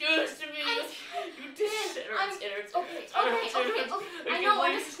would you do this to me? You did it. It hurts. Okay. I know,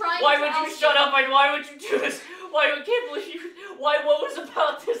 I'm just trying Why to would you help shut up? Why would you do this? I can't believe you. What was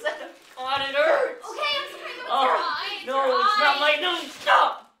about this? God, it hurts. Okay, I'm sorry, but it's your eye. No, it's not my. No,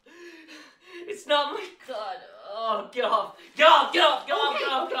 stop. It's not my. God. Oh, get off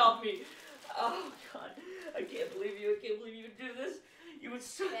me. Oh, God. I can't believe you would do this. You would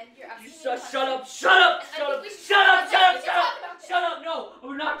shut up. No,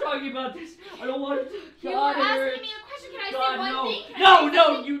 we're not talking about this. I don't want to. You were asking me a question. Can I say one thing?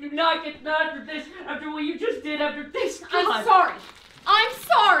 No, you do not get after this. After what you just did, after this. God. I'm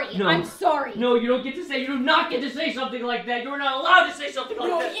sorry. No. I'm sorry. No, you don't get to say. You do not get to say something like that. You are not allowed to say something like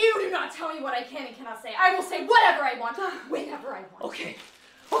No, that. you do not tell me what I can and cannot say. I will say whatever I want, whenever I want. Okay,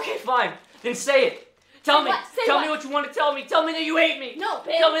 fine. Then say it. Tell me what you want to tell me. Tell me that you hate me. No,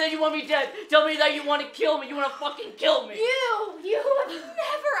 babe. Tell me that you want me dead. Tell me that you want to kill me. You want to fucking kill me. You have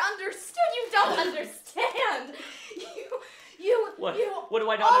never understood. You don't understand. What do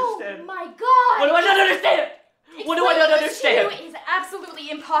I not understand? Oh my God. What do I not understand? What do I not understand? It is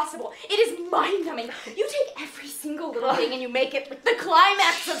absolutely impossible. It is mind-numbing. You take every single little thing and you make it the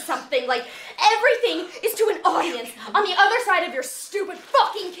climax of something. Like, everything is to an audience on the other side of your stupid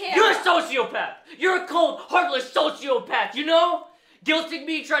fucking camera. You're a sociopath. You're a cold, heartless sociopath, you know? Guilting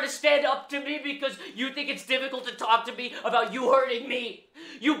me, trying to stand up to me because you think it's difficult to talk to me about you hurting me.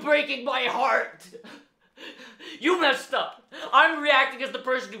 You breaking my heart. You messed up. I'm reacting as the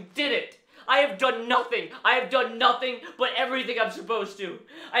person who did it. I have done nothing. I have done nothing but everything I'm supposed to.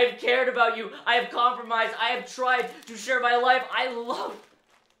 I have cared about you. I have compromised. I have tried to share my life. I loved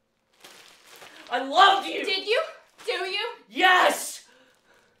you. Did you? Do you? Yes!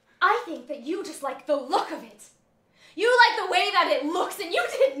 I think that you just like the look of it. You like the way that it looks and you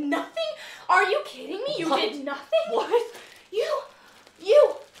did nothing? Are you kidding me? You did nothing? What? You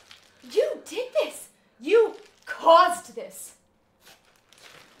did this. You caused this.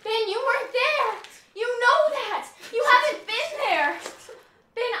 Ben, you weren't there. You know that. You haven't been there.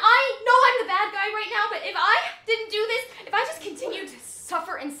 Ben, I know I'm the bad guy right now, but if I didn't do this, if I just continued to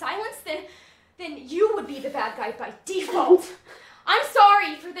suffer in silence, then you would be the bad guy by default. I'm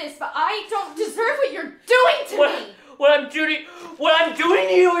sorry for this, but I don't deserve what you're doing to me. What I'm doing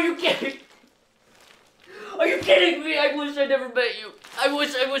to you? Are you kidding? Are you kidding me? I wish I never met you. I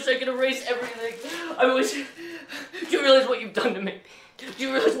wish I could erase everything. Do you realize what you've done to me? Do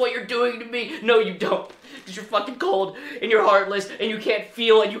you realize what you're doing to me? No, you don't. Because you're fucking cold, and you're heartless, and you can't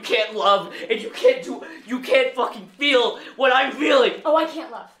feel, and you can't love, and you can't fucking feel what I'm feeling. Oh, I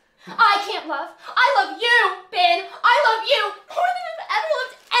can't love. I can't love. I love you, Ben. I love you more than I've ever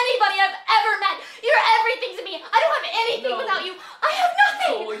loved anybody I've ever met. You're everything to me. I don't have anything without you. I have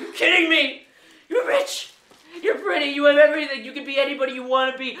nothing. Oh, are you kidding me? You're rich. You're pretty. You have everything. You can be anybody you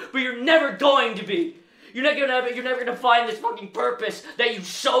want to be, but you're never going to be. You're never gonna find this fucking purpose that you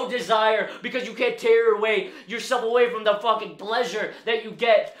so desire because you can't tear yourself away from the fucking pleasure that you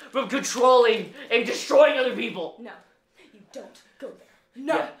get from controlling and destroying other people. No, you don't go there.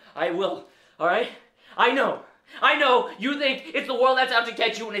 No. Yeah, I will. All right? I know. You think it's the world that's out to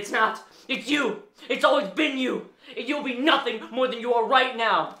get you, and it's not. It's you. It's always been you. And you'll be nothing more than you are right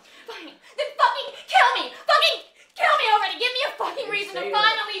now. Fine. Then fucking kill me. Fucking kill me already. Give me a fucking reason to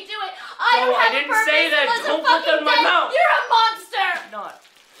finally do it. I don't have a purpose. I didn't say that. Don't put that in my mouth. You're a monster. Not.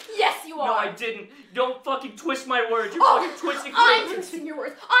 Yes, you are. No, I didn't. Don't fucking twist my words. You're fucking twisting I'm words. twisting your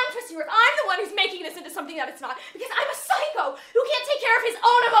words. I'm twisting your words. I'm the one who's making this into something that it's not. Because I'm a psycho who can't take care of his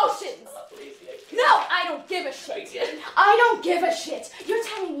own emotions. No, I don't give a shit. I don't give a shit. You're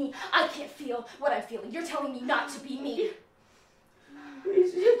telling me I can't feel what I'm feeling. You're telling me not to be me.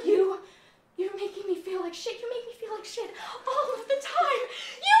 You're making me feel like shit. You make me feel like shit all of the time.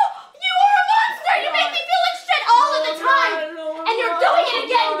 You are a monster. You make me feel like shit all of the time. And you're doing it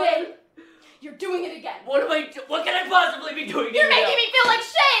again, Ben. You're doing it again. What can I possibly be doing? You're making me feel like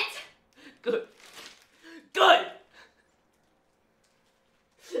shit. Good.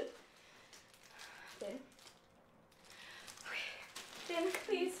 Ben,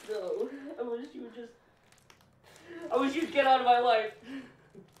 please. No. I wish you'd get out of my life.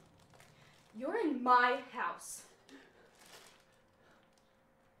 You're in my house.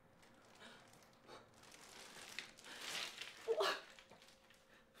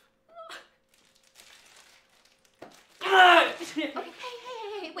 Okay,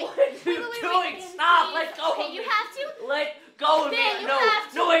 hey, wait. What are you doing? Ben, Stop! please. Let go Okay, of you me. have to. Let go of me. Ben, you No, have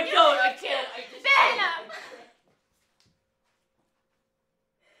to. no, I You don't. I have to. can't. Ben!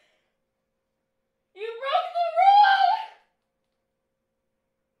 You broke the rule!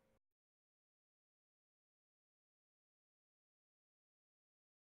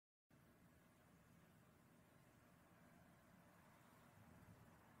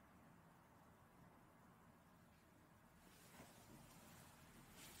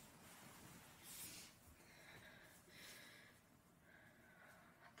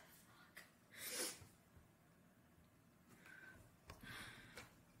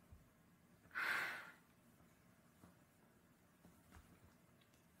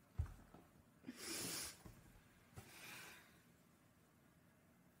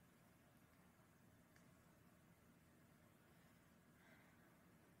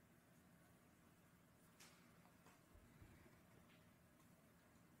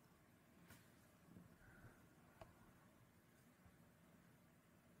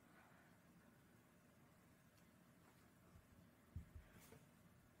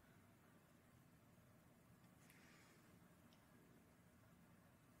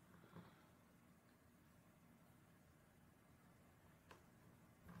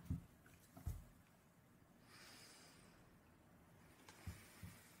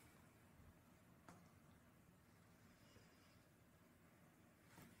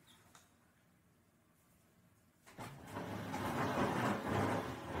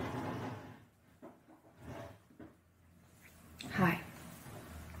 Hi,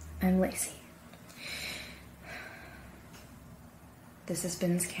 I'm Lacy. This is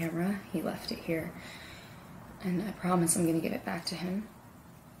Ben's camera. He left it here, and I promise I'm gonna give it back to him.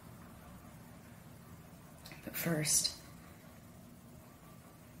 But first,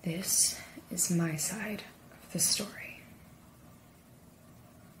 this is my side of the story.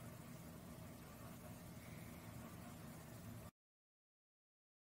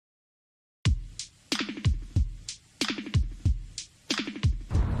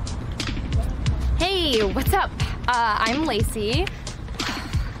 Hey, what's up? I'm Lacy.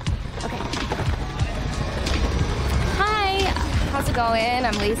 Okay. Hi, how's it going?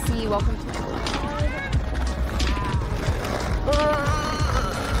 I'm Lacy. Welcome to my vlog.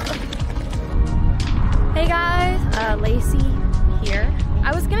 Hey guys, Lacy here.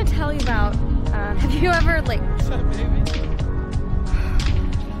 I was gonna tell you about, have you ever What's up, baby?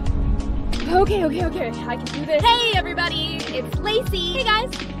 Okay, I can do this. Hey everybody, it's Lacy. Hey guys,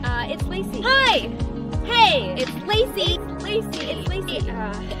 it's Lacy. Hi! Hey! It's Lacy. It's Lacy.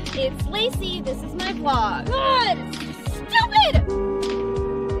 It's Lacy. This is my vlog. God! Stupid!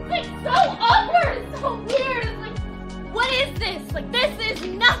 It's so awkward! It's so weird! It's like What is this? Like, this is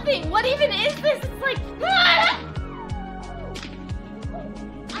nothing. What even is this? It's like, ah!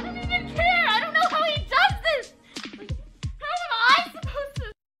 I don't even care. I don't know how he does this. Like, how am I supposed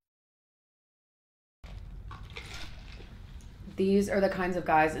to? These are the kinds of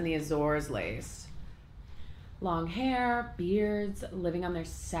guys in the Azores, Lace. Long hair, beards, living on their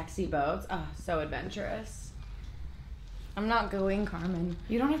sexy boats. Oh, so adventurous. I'm not going, Carmen.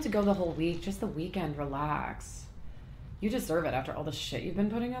 You don't have to go the whole week, just the weekend. Relax. You deserve it after all the shit you've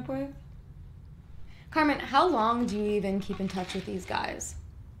been putting up with. Carmen, how long do you even keep in touch with these guys?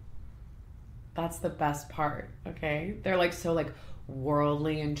 That's the best part, okay? They're like so like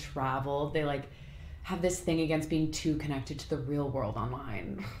worldly and traveled. They like have this thing against being too connected to the real world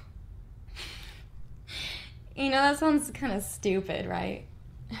online. You know, that sounds kind of stupid, right?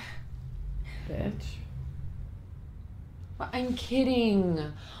 Bitch. I'm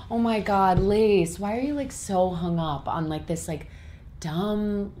kidding. Oh my God, Lace, why are you like so hung up on like this like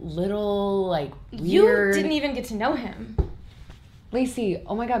dumb little like weird... You didn't even get to know him. Lacy,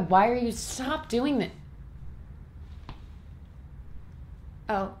 oh my God, why are you... Stop doing that.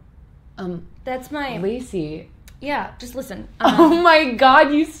 Oh. That's my... Lacy. Yeah, just listen. Oh my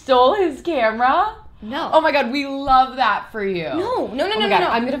God, you stole his camera? No. Oh my God, we love that for you. No. Oh my God,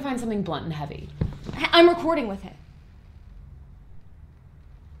 I'm gonna find something blunt and heavy. I'm recording with it.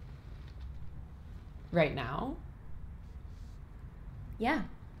 Right now? Yeah.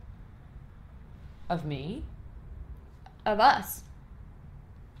 Of me? Of us.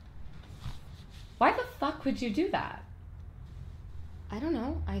 Why the fuck would you do that? I don't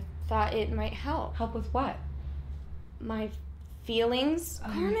know. I thought it might help. Help with what? My feelings,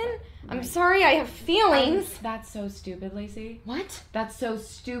 Carmen? I'm sorry I have feelings. That's so stupid, Lacy. What? That's so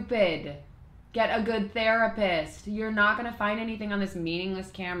stupid. Get a good therapist. You're not gonna find anything on this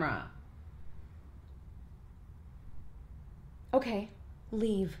meaningless camera. Okay,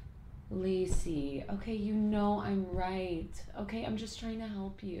 leave. Lacy, okay, you know I'm right. Okay, I'm just trying to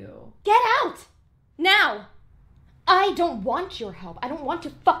help you. Get out! Now! I don't want your help. I don't want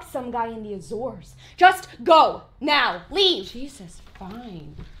to fuck some guy in the Azores. Just go! Now! Leave! Jesus,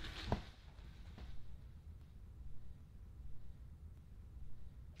 fine.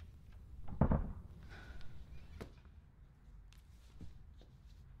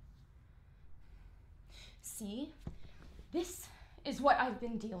 See? This is what I've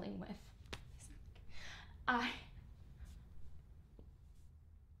been dealing with.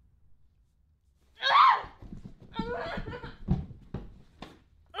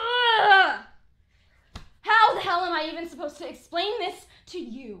 How the hell am I even supposed to explain this to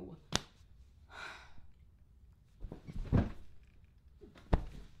you?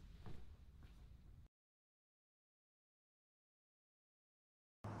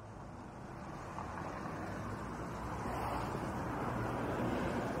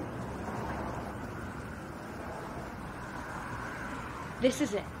 This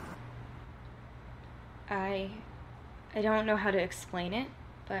is it. I don't know how to explain it,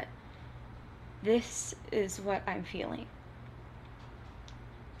 but this is what I'm feeling.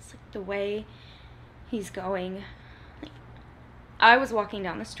 It's like the way he's going. I was walking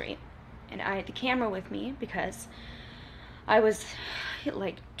down the street, and I had the camera with me because I was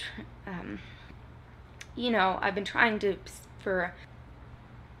like, you know, I've been trying to,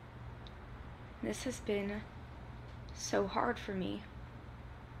 this has been so hard for me.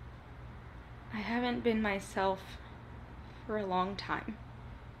 I haven't been myself for a long time.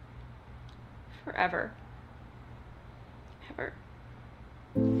 Forever. Ever.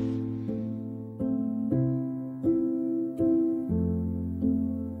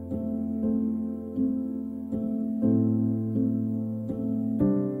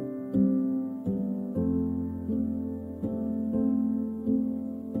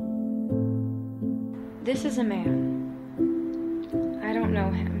 This is a man. I don't know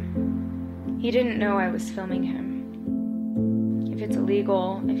him. He didn't know I was filming him. If it's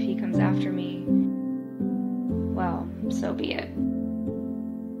illegal, if he comes after me, well, so be it.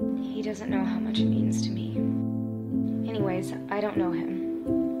 He doesn't know how much it means to me. Anyways, I don't know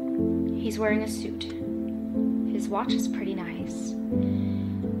him. He's wearing a suit. His watch is pretty nice.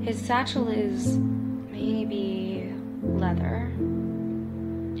 His satchel is maybe leather.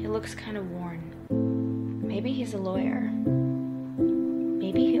 It looks kind of worn. Maybe he's a lawyer.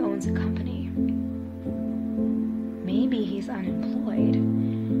 Maybe he owns a company. Maybe he's unemployed.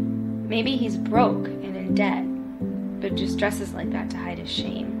 Maybe he's broke and in debt, but just dresses like that to hide his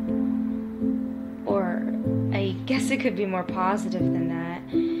shame. Or I guess it could be more positive than that.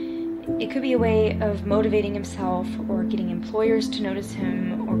 It could be a way of motivating himself or getting employers to notice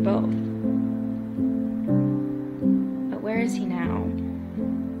him, or both.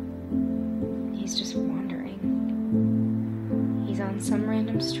 some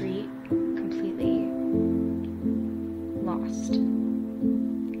random street, completely lost.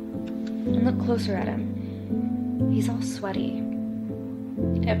 And look closer at him. He's all sweaty.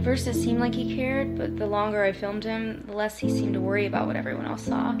 At first it seemed like he cared, but the longer I filmed him, the less he seemed to worry about what everyone else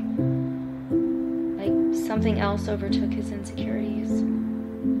saw. Like something else overtook his insecurities.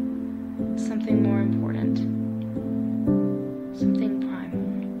 Something more important. Something primal.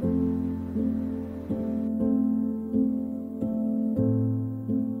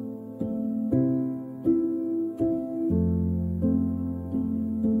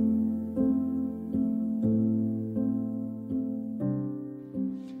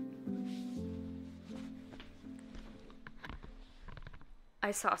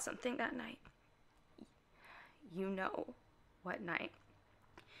 I saw something that night. You know what night.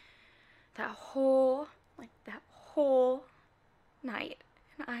 That whole night.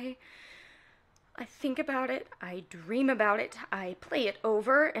 And I think about it, I dream about it, I play it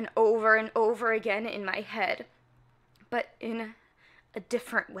over and over and over again in my head. But in a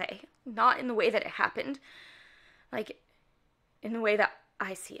different way. Not in the way that it happened. Like, in the way that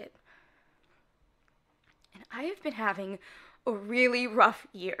I see it. And I have been having a really rough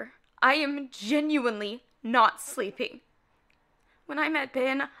year. I am genuinely not sleeping. When I met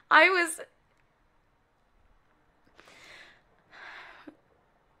Ben,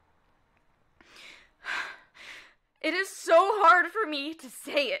 it is so hard for me to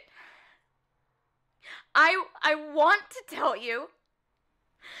say it. I want to tell you.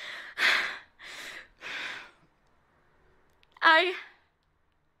 I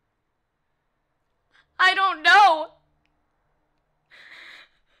don't know.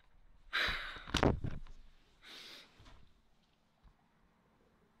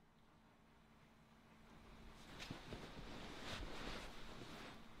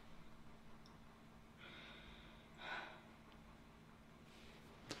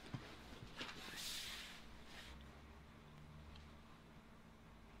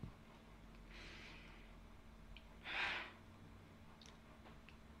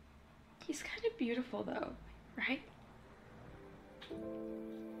 He's kind of beautiful though, right?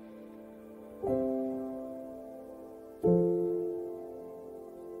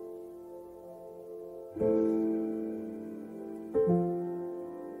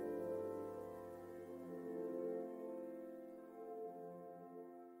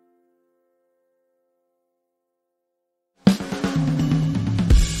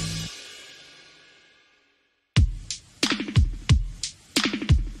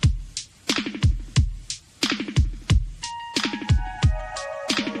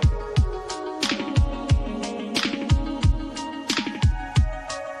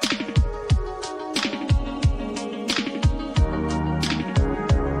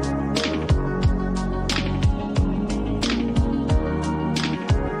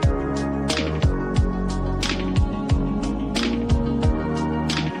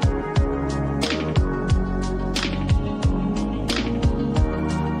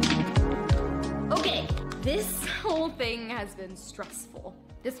 Has been stressful.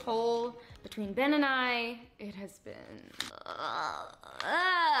 This whole, between Ben and I, it has been,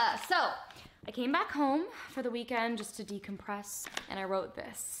 So, I came back home for the weekend just to decompress, and I wrote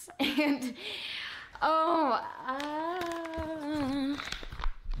this, and,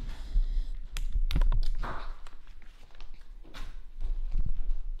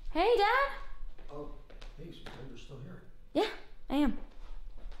 Hey, Dad? Oh, hey, so you're still here? Yeah, I am.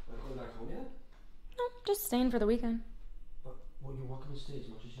 Not going back home yet? No, just staying for the weekend. Well, you're welcome to stay as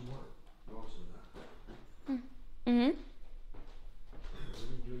much as you want. You always do that. Mm-hmm. What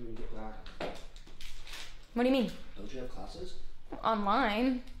are you doing when you get back? What do you mean? Don't you have classes?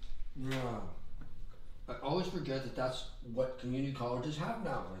 Online. Yeah. I always forget that that's what community colleges have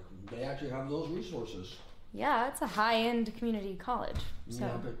now. Like, they actually have those resources. Yeah, it's a high-end community college. So.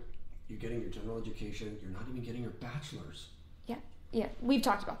 Yeah, but you're getting your general education. You're not even getting your bachelor's. Yeah, we've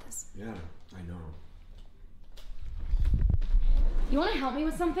talked about this. Yeah, I know. You want to help me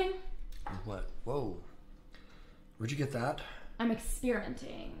with something? What? Whoa. Where'd you get that? I'm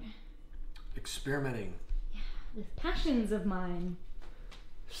experimenting. Experimenting? Yeah, with passions of mine.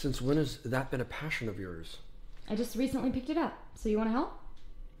 Since when has that been a passion of yours? I just recently picked it up. So you want to help?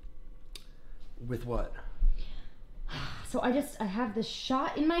 With what? So I have this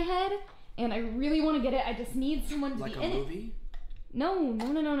shot in my head, and I really want to get it. I just need someone to like be in it. Like a movie? No.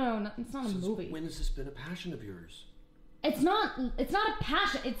 It's not a movie. When has this been a passion of yours? It's not a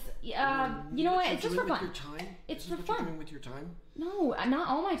passion. It's, you know what? It's just for fun. It's for fun. What you're doing with your time? No, not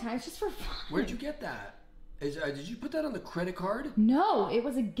all my time. It's just for fun. Where'd you get that? Did you put that on the credit card? No, it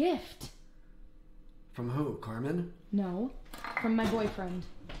was a gift. From who? Carmen? No, from my boyfriend.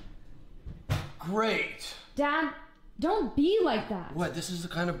 Great. Dad, don't be like that. What? This is the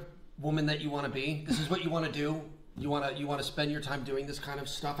kind of woman that you want to be? This is what you want to do? You want to spend your time doing this kind of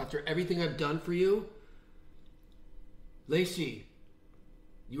stuff after everything I've done for you? Lacy,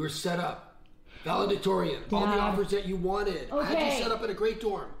 you were set up. Valedictorian. Dad. All the offers that you wanted. I had Okay. you set up in a great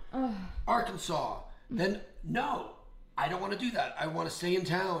dorm. Arkansas. Then, no. I don't want to do that. I want to stay in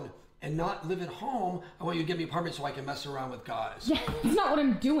town and not live at home. I want you to give me an apartment so I can mess around with guys. Yeah, that's not what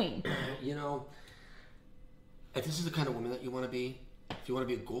I'm doing. You know, if this is the kind of woman that you want to be, if you want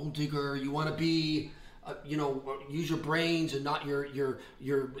to be a gold digger, you want to be, use your brains and not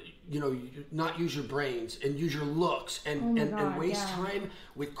not use your brains and use your looks and waste time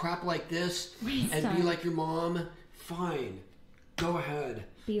with crap like this be like your mom, fine. Go ahead.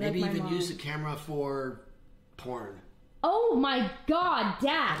 Maybe like my even mom. use the camera for porn. Oh my God,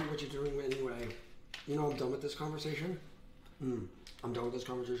 Dad. Do what you're doing anyway. You know, I'm done with this conversation. I'm done with this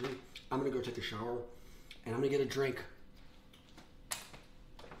conversation. I'm gonna go take a shower and I'm gonna get a drink.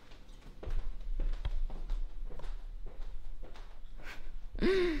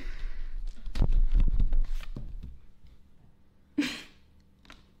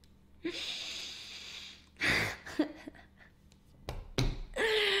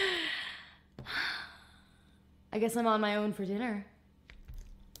 I guess I'm on my own for dinner.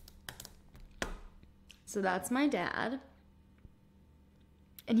 So that's my dad.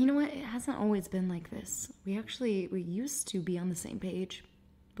 And you know what? It hasn't always been like this. We used to be on the same page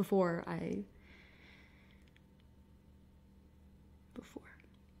before.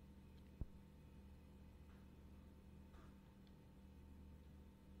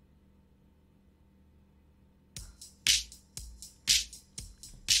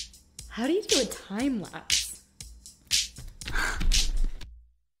 How do you do a time lapse?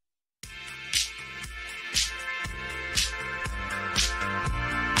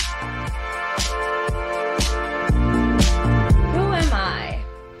 Who am I?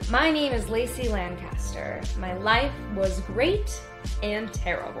 My name is Lacy Lancaster. My life was great and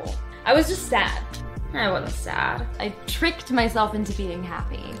terrible. I was just sad. I wasn't sad. I tricked myself into being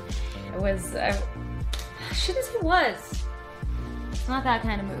happy. I shouldn't say was. It's not that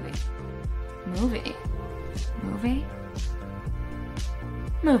kind of movie. Movie?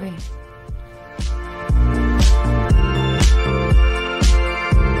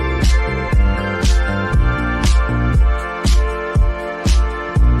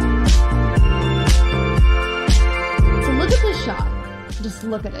 So look at this shot. Just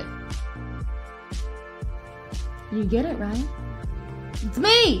look at it. You get it, right? It's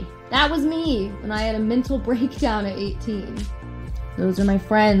me! That was me when I had a mental breakdown at 18. Those are my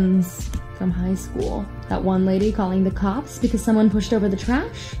friends from high school. That one lady calling the cops because someone pushed over the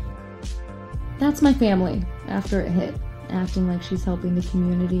trash. That's my family after it hit, acting like she's helping the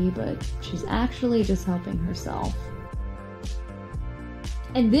community, but she's actually just helping herself.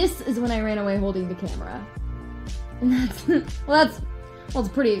 And this is when I ran away holding the camera. And it's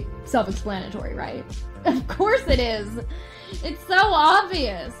pretty self-explanatory, right? Of course it is. It's so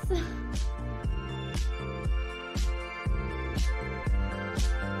obvious.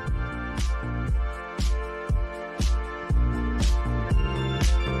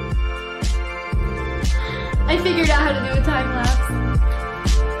 I figured out how to do a time lapse.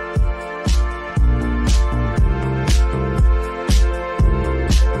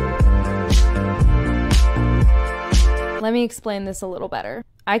 Let me explain this a little better.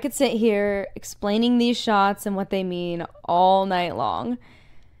 I could sit here explaining these shots and what they mean all night long.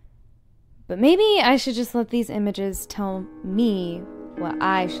 But maybe I should just let these images tell me what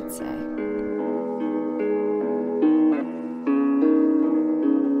I should say.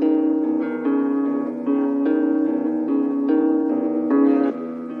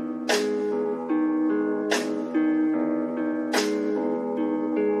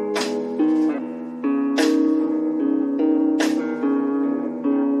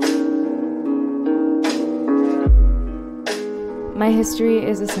 My history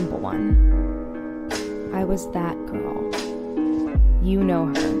is a simple one. I was that girl. You know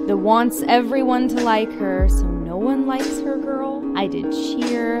her. That wants everyone to like her, so no one likes her girl. I did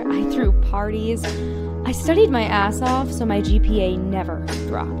cheer. I threw parties. I studied my ass off so my GPA never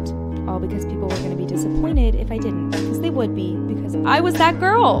dropped. All because people were going to be disappointed if I didn't, because they would be, because I was that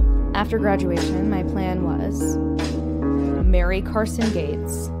girl. After graduation, my plan was marry Carson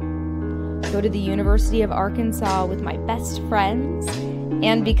Gates, go to the University of Arkansas with my best friends,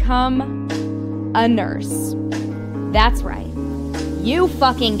 and become a nurse. That's right. You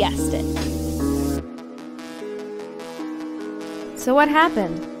fucking guessed it. So what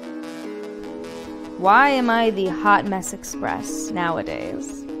happened? Why am I the hot mess express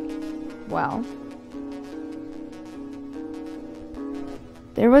nowadays? Well,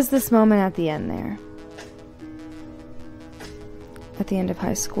 there was this moment at the end there. At the end of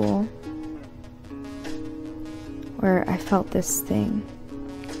high school, where I felt this thing.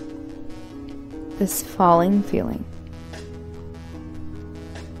 This falling feeling.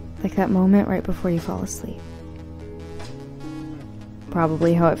 Like that moment right before you fall asleep.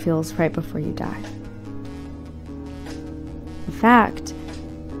 Probably how it feels right before you die. In fact,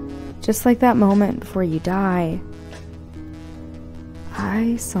 just like that moment before you die,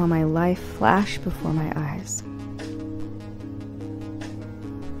 I saw my life flash before my eyes.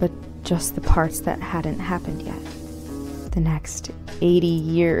 But just the parts that hadn't happened yet. The next 80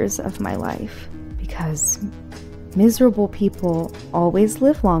 years of my life. Because miserable people always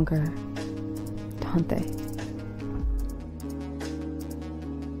live longer, don't they?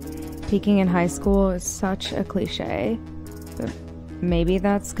 Peaking in high school is such a cliche, but maybe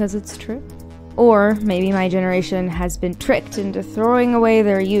that's because it's true. Or maybe my generation has been tricked into throwing away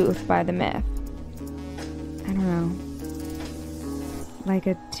their youth by the myth. I don't know. Like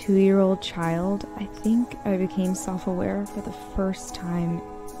a 2-year-old child, I think I became self-aware for the first time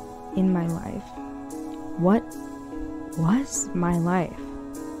in my life. What was my life?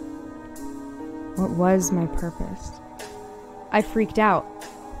 What was my purpose? I freaked out.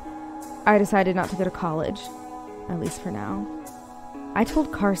 I decided not to go to college, at least for now. I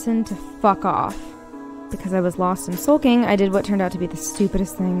told Carson to fuck off. Because I was lost and sulking, I did what turned out to be the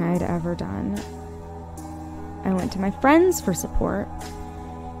stupidest thing I'd ever done. I went to my friends for support.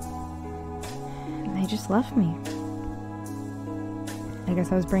 And they just left me. I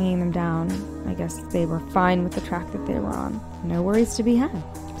guess I was bringing them down. I guess they were fine with the track that they were on. No worries to be had.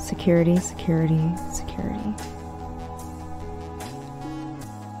 Security, security, security.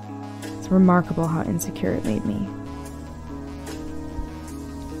 It's remarkable how insecure it made me.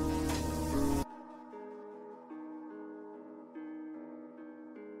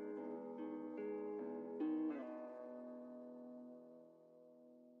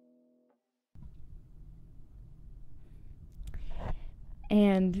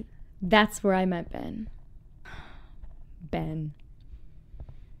 And that's where I met Ben. Ben.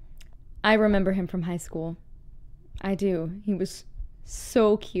 I remember him from high school. I do. He was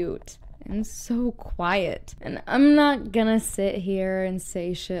so cute and so quiet. And I'm not gonna sit here and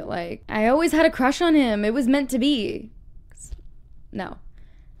say shit like, I always had a crush on him. It was meant to be. No.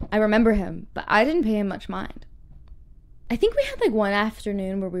 I remember him, but I didn't pay him much mind. I think we had like one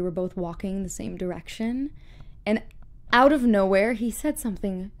afternoon where we were both walking the same direction, and out of nowhere, he said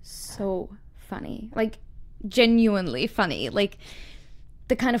something so funny. Like, genuinely funny. Like,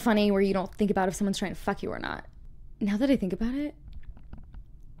 the kind of funny where you don't think about if someone's trying to fuck you or not. Now that I think about it,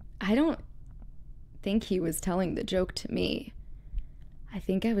 I don't think he was telling the joke to me. I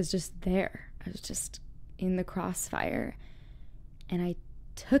think I was just there. I was just in the crossfire. And I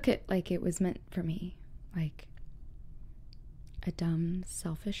took it like it was meant for me. Like a dumb,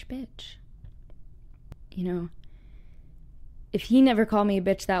 selfish bitch. You know, if he never called me a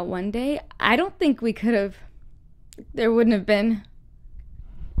bitch that one day, I don't think we could have. There wouldn't have been.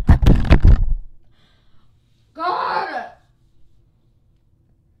 God!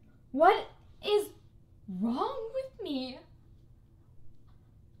 What is wrong with me?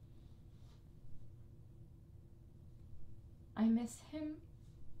 I miss him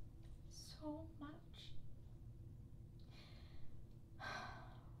so much.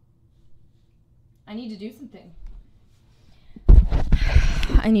 I need to do something.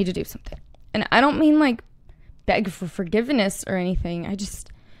 I need to do something. And I don't mean like beg for forgiveness or anything. I just...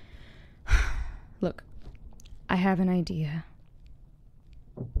 Look, I have an idea.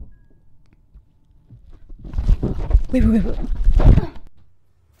 Wait.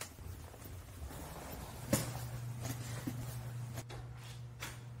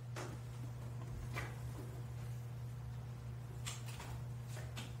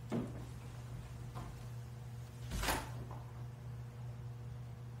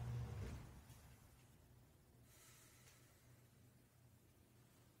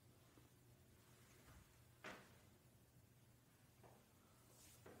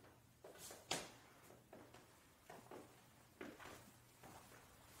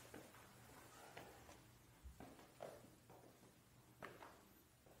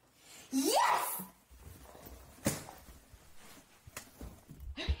 Yes!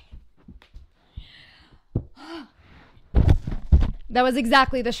 That was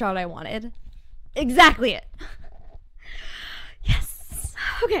exactly the shot I wanted. Exactly it. Yes.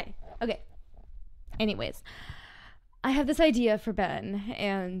 Okay. Anyways, I have this idea for Ben,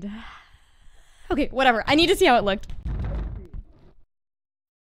 and Okay, whatever. I need to see how it looked.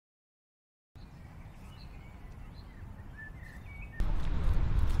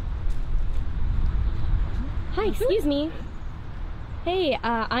 Hi, excuse me. Hey,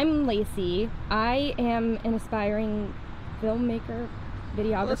 I'm Lacy. I am an aspiring filmmaker,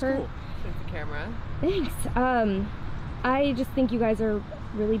 videographer. That's cool. Thanks the camera. Thanks. I just think you guys are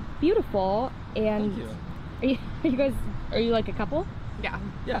really beautiful, and Thank you. are you like a couple? Yeah.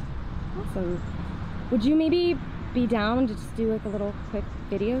 Awesome. Would you maybe be down to just do like a little quick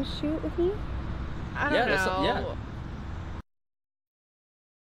video shoot with me? I don't know. Yeah.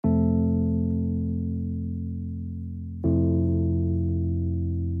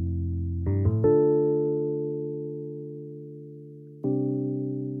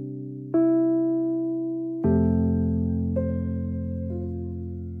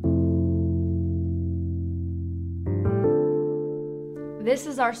 This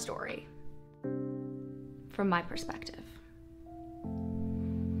is our story, from my perspective.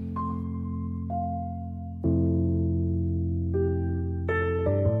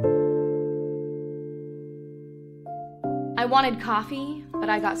 I wanted coffee, but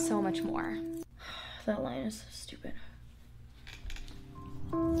I got so much more. That line is so stupid.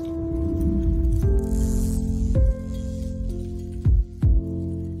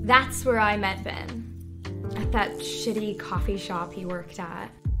 That's where I met Ben. At that shitty coffee shop he worked at.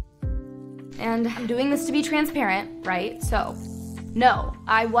 And I'm doing this to be transparent, right? So, no,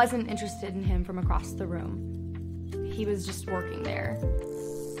 I wasn't interested in him from across the room. He was just working there.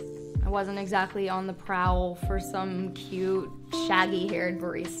 I wasn't exactly on the prowl for some cute, shaggy-haired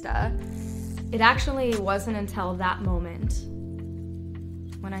barista. It actually wasn't until that moment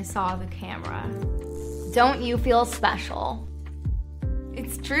when I saw the camera. Don't you feel special?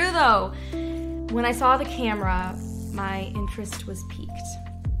 It's true though. When I saw the camera, my interest was piqued.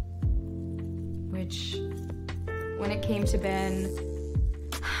 Which, when it came to Ben,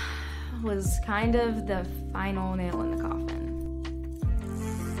 was kind of the final nail in the coffin.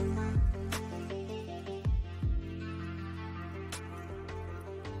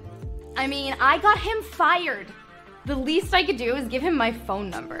 I mean, I got him fired. The least I could do is give him my phone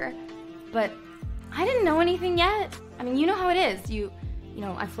number. But I didn't know anything yet. I mean, you know how it is. You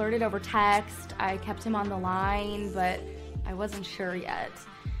know, I flirted over text, I kept him on the line, but I wasn't sure yet.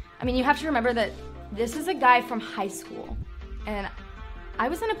 I mean, you have to remember that this is a guy from high school, and I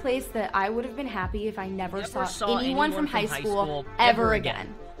was in a place that I would have been happy if I never saw anyone from high school ever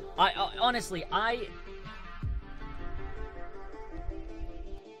again. Honestly,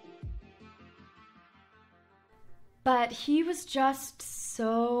 But he was just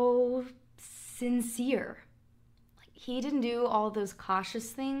so sincere. He didn't do all those cautious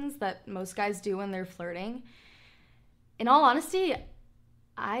things that most guys do when they're flirting. In all honesty,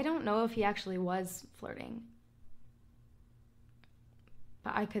 I don't know if he actually was flirting.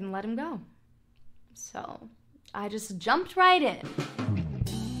 But I couldn't let him go. So I just jumped right in.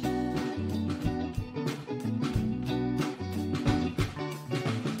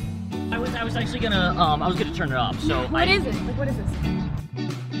 I was actually gonna, I was gonna turn it off, so What is it? Like, what is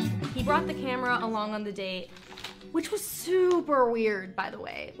this? He brought the camera along on the date, which was super weird, by the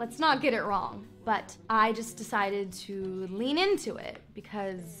way. Let's not get it wrong. But I just decided to lean into it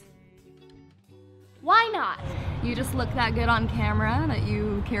because why not? You just look that good on camera that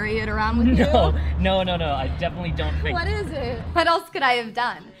you carry it around with you? No, I definitely don't think. What is it? What else could I have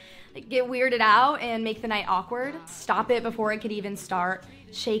done? Like, get weirded out and make the night awkward? Stop it before it could even start?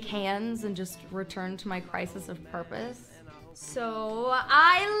 Shake hands and just return to my crisis of purpose? So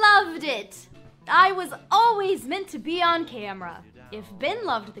I loved it. I was always meant to be on camera. If Ben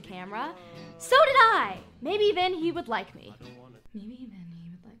loved the camera, so did I. Maybe then he would like me. Maybe then he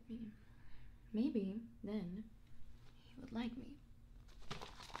would like me. Maybe then he would like me.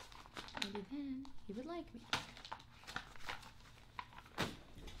 Maybe then he would like me.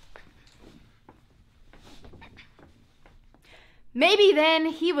 Maybe then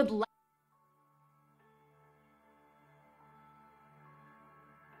he would like.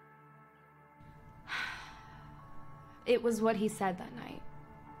 It was what he said that night.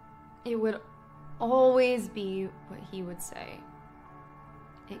 It would always be what he would say.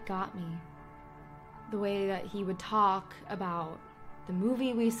 It got me. The way that he would talk about the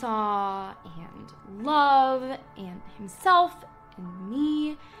movie we saw, and love, and himself, and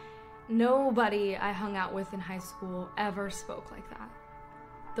me. Nobody I hung out with in high school ever spoke like that.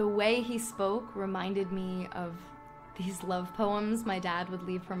 The way he spoke reminded me of these love poems my dad would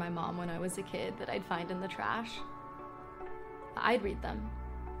leave for my mom when I was a kid that I'd find in the trash. I'd read them,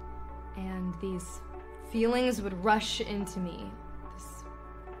 and these feelings would rush into me. This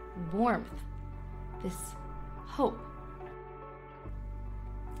warmth, this hope.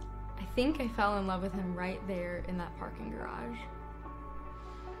 I think I fell in love with him right there in that parking garage.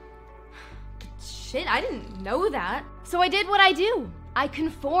 But shit, I didn't know that. So I did what I do. I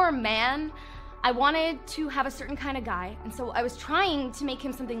conform, man. I wanted to have a certain kind of guy, and so I was trying to make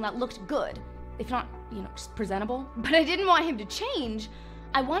him something that looked good, if not, just presentable. But I didn't want him to change.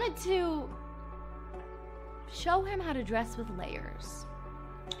 I wanted to show him how to dress with layers.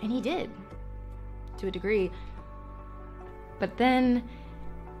 And he did, to a degree. But then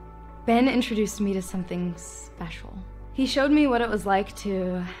Ben introduced me to something special. He showed me what it was like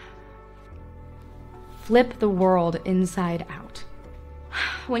to flip the world inside out.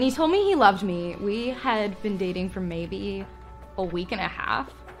 When he told me he loved me, we had been dating for maybe a week and a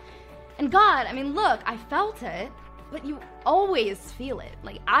half. And God, look, I felt it, but you always feel it.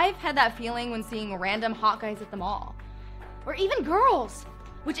 Like, I've had that feeling when seeing random hot guys at the mall. Or even girls,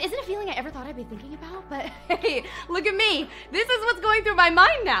 which isn't a feeling I ever thought I'd be thinking about, but hey, look at me. This is what's going through my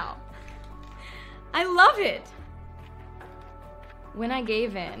mind now. I love it. When I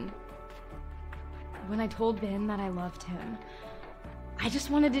gave in, when I told Ben that I loved him, I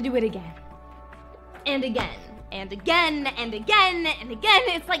just wanted to do it again. And again, and again, and again, and again.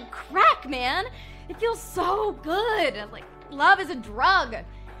 It's like crack, man. It feels so good. Like, love is a drug,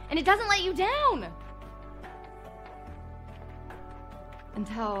 and it doesn't let you down.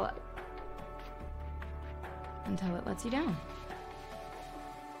 Until it lets you down.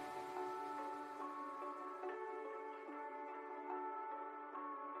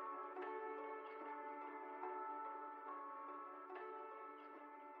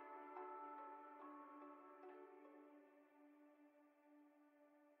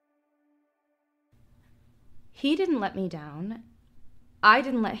 He didn't let me down. I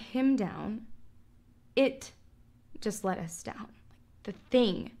didn't let him down. It just let us down. The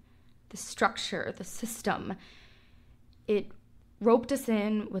thing, the structure, the system, it roped us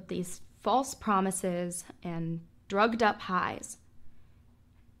in with these false promises and drugged up highs.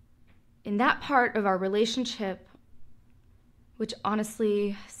 In that part of our relationship, which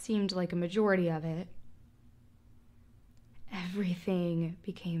honestly seemed like a majority of it, everything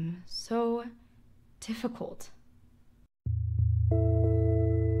became so difficult.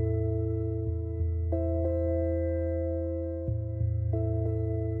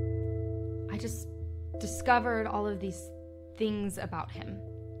 I just discovered all of these things about him.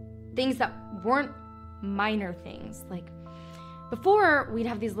 Things that weren't minor things. Like, before, we'd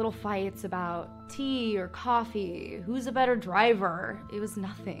have these little fights about tea or coffee, who's a better driver. It was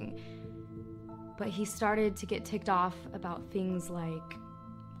nothing. But he started to get ticked off about things like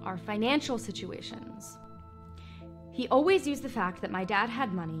our financial situations. He always used the fact that my dad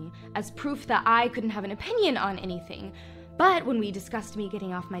had money as proof that I couldn't have an opinion on anything. But when we discussed me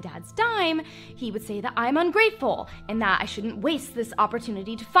getting off my dad's dime, he would say that I'm ungrateful and that I shouldn't waste this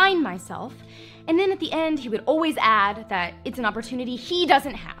opportunity to find myself. And then at the end, he would always add that it's an opportunity he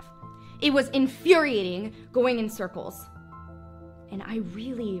doesn't have. It was infuriating, going in circles. And I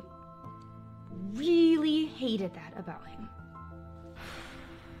really, really hated that about him.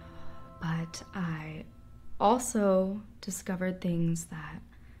 But I also discovered things that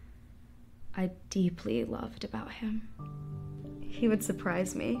I deeply loved about him. He would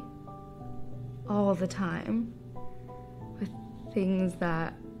surprise me all the time with things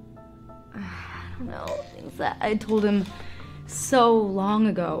that, things that I told him so long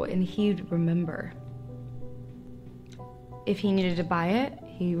ago and he'd remember. If he needed to buy it,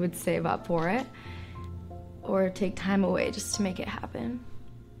 he would save up for it or take time away just to make it happen.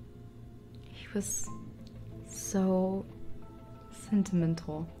 He was so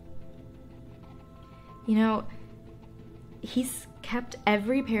sentimental. You know, he's kept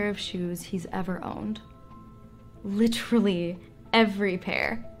every pair of shoes he's ever owned. Literally every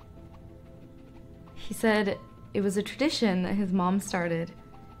pair. He said it was a tradition that his mom started,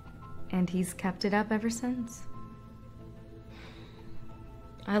 and he's kept it up ever since.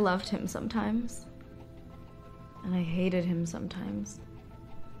 I loved him sometimes, and I hated him sometimes.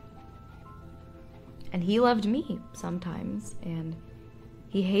 And he loved me sometimes, and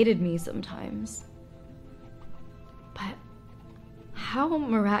he hated me sometimes. But how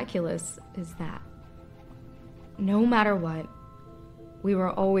miraculous is that? No matter what, we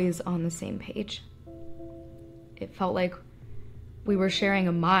were always on the same page. It felt like we were sharing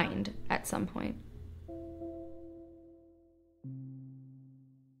a mind at some point.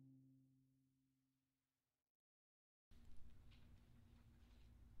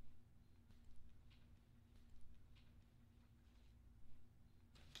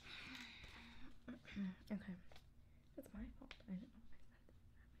 Okay. That's my fault. I didn't know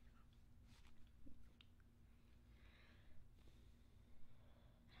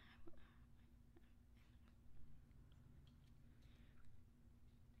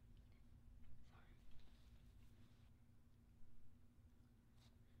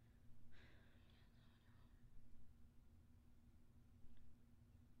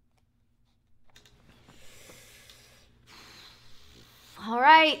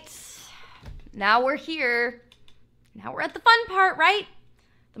right. Now we're here. Now we're at the fun part, right?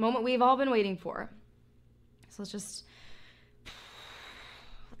 The moment we've all been waiting for. So let's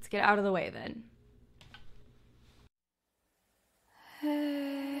get out of the way then.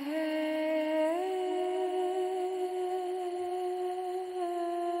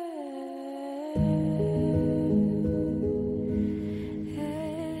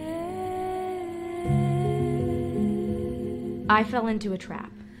 I fell into a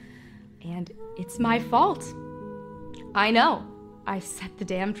trap, and it's my fault. I know, I set the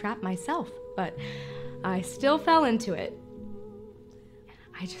damn trap myself, but I still fell into it.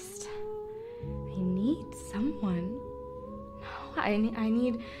 I need someone. No, I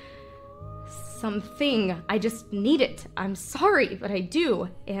need something. I just need it. I'm sorry, but I do,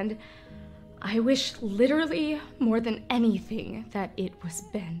 and I wish literally more than anything that it was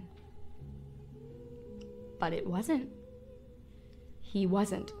Ben. But it wasn't. He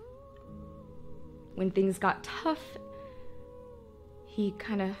wasn't. When things got tough, he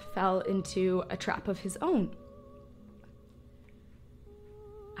kind of fell into a trap of his own.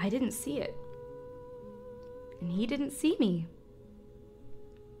 I didn't see it. And he didn't see me.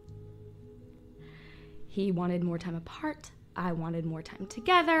 He wanted more time apart. I wanted more time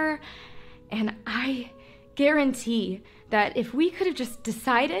together. And I guarantee that if we could have just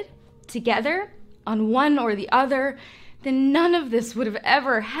decided together on one or the other, then none of this would have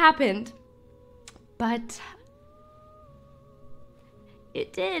ever happened. But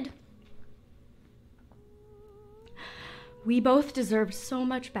it did. We both deserved so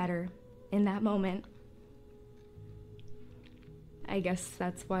much better in that moment. I guess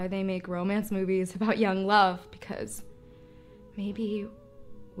that's why they make romance movies about young love, because maybe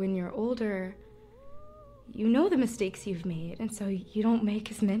when you're older, you know the mistakes you've made, and so you don't make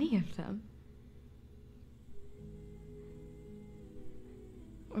as many of them.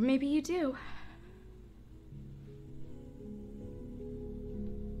 Or maybe you do.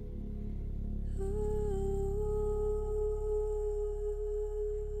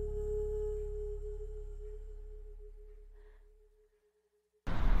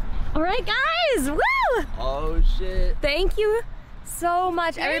 All right, guys, woo! Oh shit. Thank you so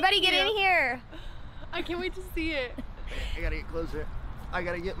much. Thank Everybody get you. in here. I can't wait to see it. I gotta get closer. I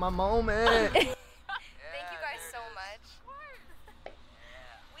gotta get my moment. Thank you guys so much.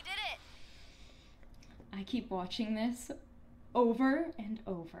 We did it. I keep watching this over and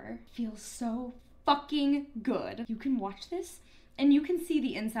over. Feels so fucking good. You can watch this and you can see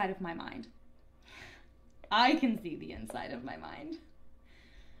the inside of my mind. I can see the inside of my mind.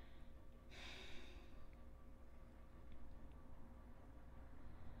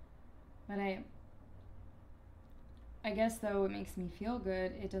 But I guess though it makes me feel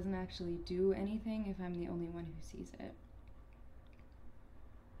good, it doesn't actually do anything if I'm the only one who sees it.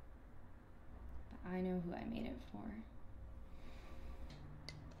 But I know who I made it for.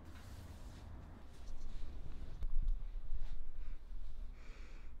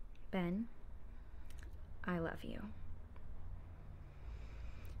 Ben, I love you.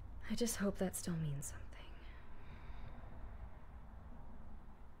 I just hope that still means something.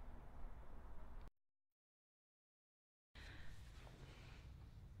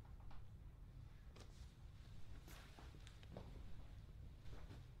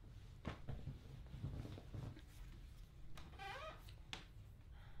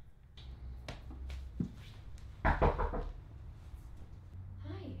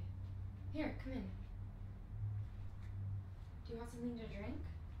 Here, come in. Do you want something to drink?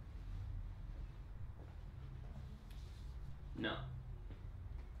 No.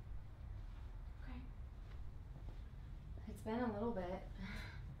 Okay. It's been a little bit.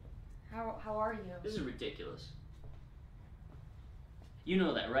 How are you? This is ridiculous. You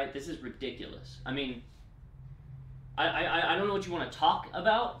know that, right? This is ridiculous. I mean, I don't know what you want to talk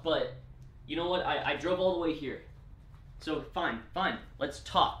about, but you know what? I drove all the way here. So fine, let's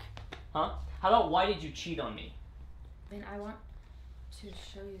talk. Huh? How about why did you cheat on me? Then I want to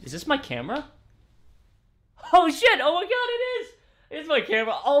show you. Is this my camera? Oh shit! Oh my god, it is! It's my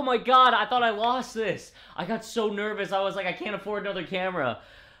camera. Oh my god, I thought I lost this. I got so nervous. I was like, I can't afford another camera.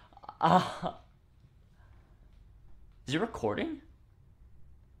 Is it recording?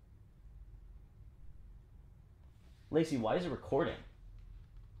 Lacy, why is it recording?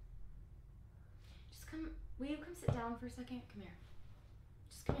 Just come. Will you come sit down for a second? Come here.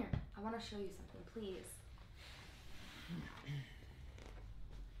 Just come here. I want to show you something, please.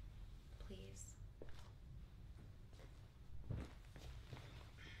 Please.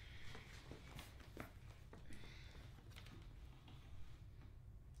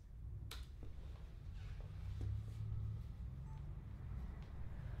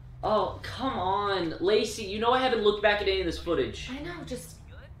 Oh, come on. Lacy, you know I haven't looked back at any of this footage. I know, just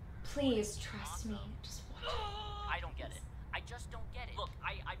please trust me. Just watch it. I don't get it. I just don't get it. Look,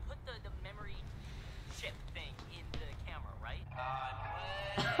 I put the memory chip thing in the camera, right?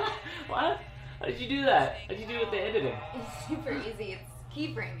 What? How did you do that? How did you do it with the editing? It's super easy. It's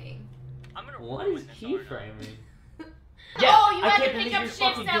keyframing. What is keyframing? Oh, you had to pick up shifts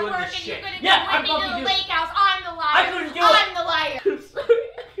at work and you're gonna go with me to the lake house. I'm the liar. I couldn't do it. I'm the liar.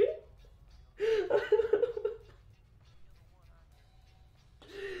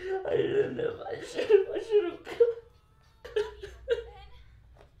 I didn't know. I should have.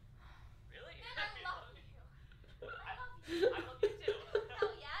 Really? I love you. I love you too.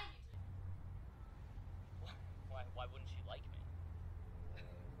 Hell yeah, you do. Why wouldn't she like me?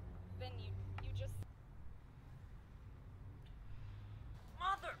 Ben, you just...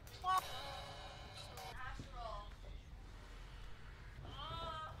 Motherfucker!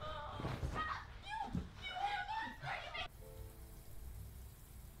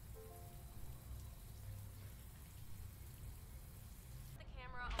 The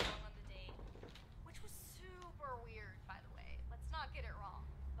camera along on the date, which was super weird, by the way. Let's not get it wrong.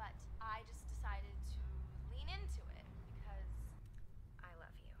 But I just decided to lean into it because I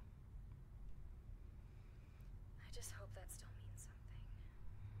love you. I just hope that still means something.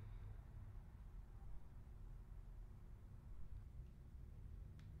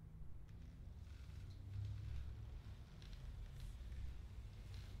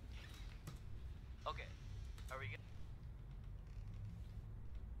 Okay. Are we good?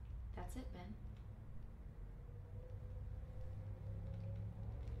 That's it, Ben.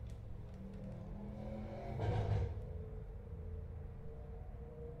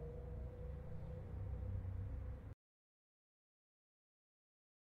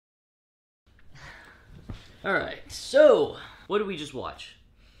 Alright, so, what did we just watch?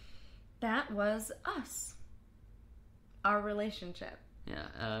 That was us. Our relationship.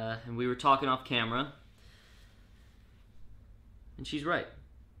 Yeah, and we were talking off camera. And she's right.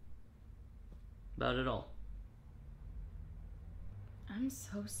 About it all. I'm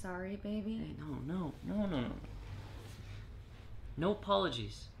so sorry, baby. Hey, no. No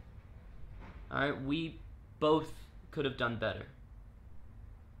apologies. Alright, we both could have done better.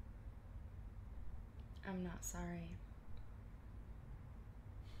 I'm not sorry.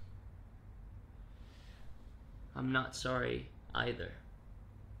 I'm not sorry either.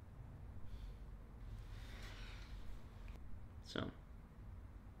 So,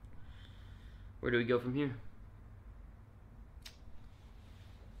 where do we go from here?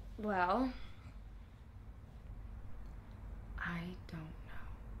 Well, I don't know.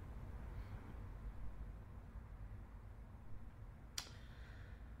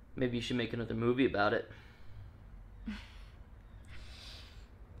 Maybe you should make another movie about it.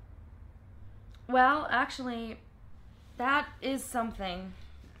 Well, actually, that is something.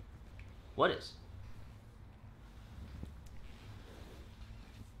 What is?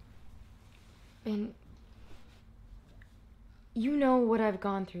 Ben, you know what I've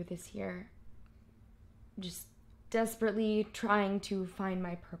gone through this year. Just desperately trying to find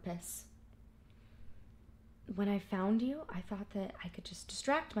my purpose. When I found you, I thought that I could just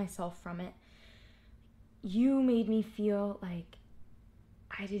distract myself from it. You made me feel like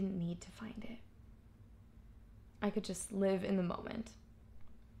I didn't need to find it. I could just live in the moment.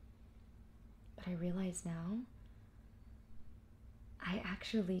 But I realize now, I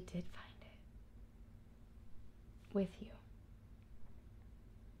actually did find it. With you.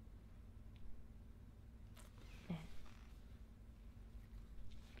 Ben.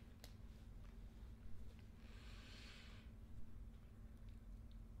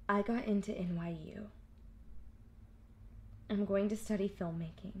 I got into NYU. I'm going to study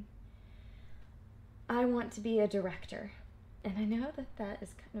filmmaking. I want to be a director. And I know that that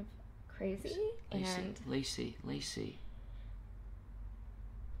is kind of crazy. Lacy.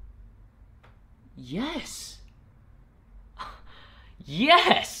 Yes!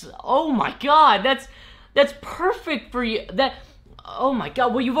 Yes! Oh my god, that's perfect for you. Oh my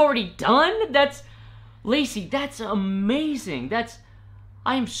god, what you've already done? Lacy, that's amazing.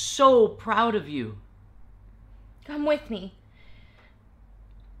 I am so proud of you. Come with me.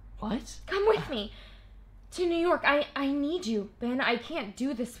 What? Come with me. To New York. I need you, Ben. I can't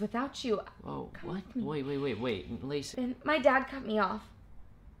do this without you. Whoa, what? Wait, Lacy. Ben, my dad cut me off.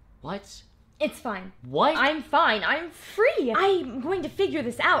 What? It's fine. What? I'm fine. I'm free. I'm going to figure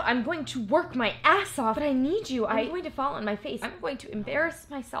this out. I'm going to work my ass off. But I need you. I'm going to fall on my face. I'm going to embarrass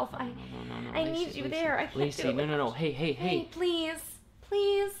myself. No, I Lacy, need you there. I can't Lacy, do it. no. Hey. Hey, please.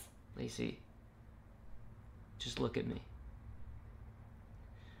 Please. Lacy, just look at me.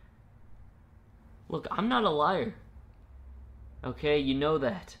 Look, I'm not a liar. Okay, you know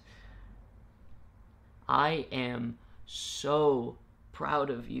that. I am so proud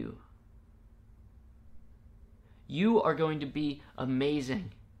of you. You are going to be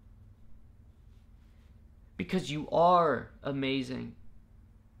amazing. Because you are amazing.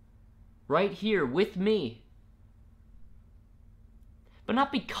 Right here with me. But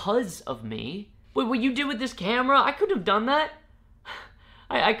not because of me. Wait, what you did with this camera, I couldn't have done that.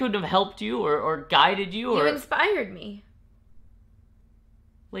 I couldn't have helped you or guided you or... You inspired me.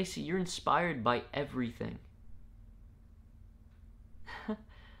 Lacy, you're inspired by everything.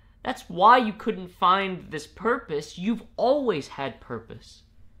 That's why you couldn't find this purpose. You've always had purpose.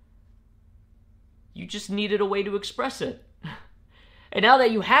 You just needed a way to express it. And now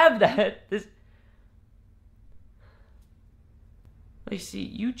that you have that, this... Lacy,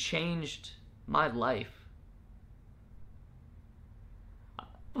 you changed my life.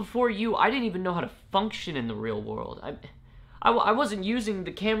 Before you, I didn't even know how to function in the real world. I wasn't using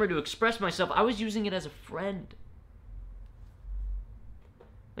the camera to express myself. I was using it as a friend.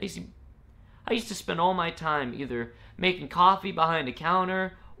 Lacy, I used to spend all my time either making coffee behind a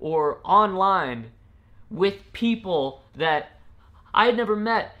counter or online with people that I had never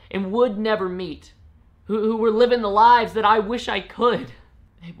met and would never meet, who were living the lives that I wish I could.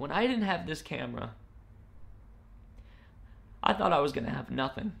 Hey, when I didn't have this camera, I thought I was going to have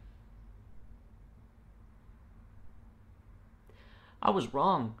nothing. I was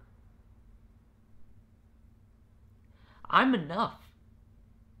wrong. I'm enough.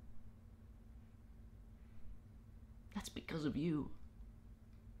 That's because of you.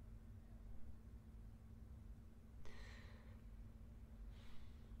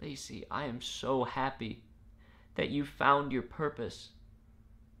 Lacy, I am so happy that you found your purpose.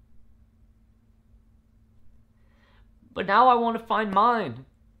 But now I want to find mine.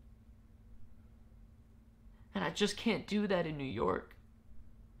 And I just can't do that in New York.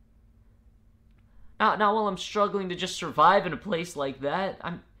 Not while I'm struggling to just survive in a place like that.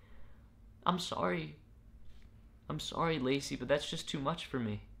 I'm sorry. I'm sorry, Lacy, but that's just too much for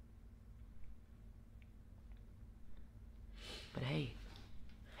me. But hey,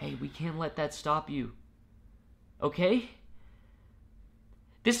 we can't let that stop you. Okay?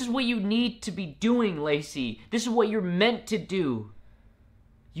 This is what you need to be doing, Lacy. This is what you're meant to do.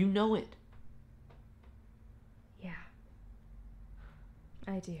 You know it. Yeah.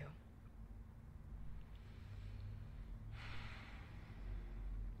 I do.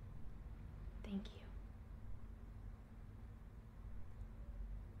 Thank you.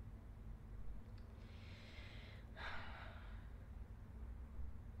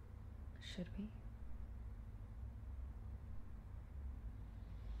 Should we?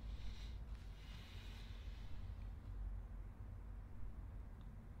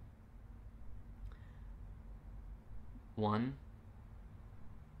 One.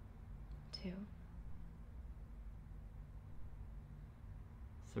 2.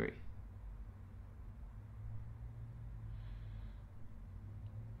 3.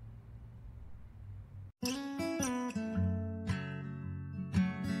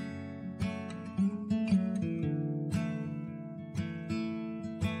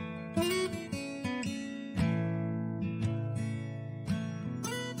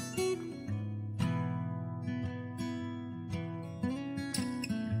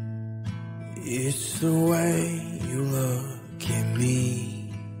 It's the way you look at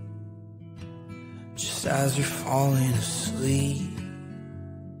me, just as you're falling asleep,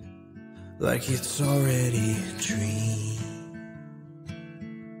 like it's already a dream.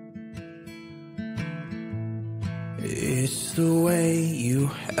 It's the way you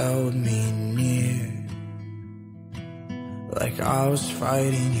held me near, like I was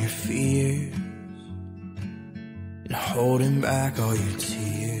fighting your fears and holding back all your tears.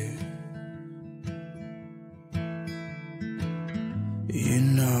 You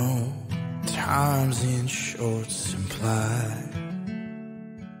know, time's in short supply,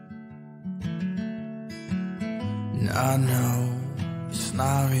 and I know it's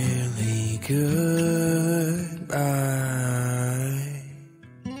not really goodbye.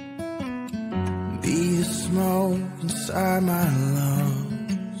 Be the smoke inside my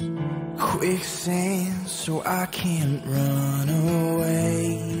lungs, quicksand so I can't run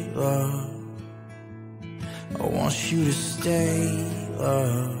away, love. I want you to stay,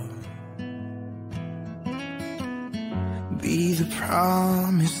 love. Be the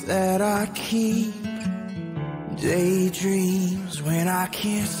promise that I keep, daydreams when I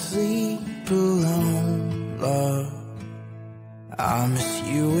can't sleep alone, love. I miss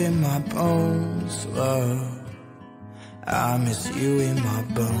you in my bones, love. I miss you in my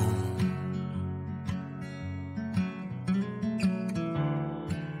bones.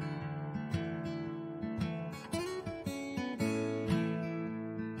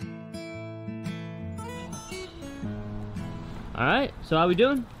 Alright, so how we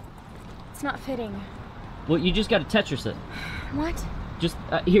doing? It's not fitting. Well, you just gotta Tetris it. What? Just,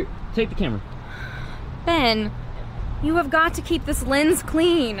 here, take the camera. Ben, you have got to keep this lens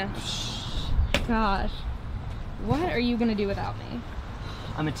clean. Gosh. What are you gonna do without me?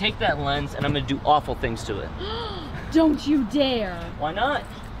 I'm gonna take that lens and I'm gonna do awful things to it. Don't you dare. Why not?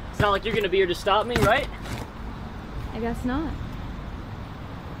 It's not like you're gonna be here to stop me, right? I guess not.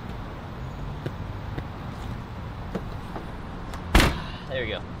 There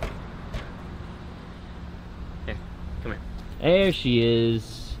you go. Here, come here. There she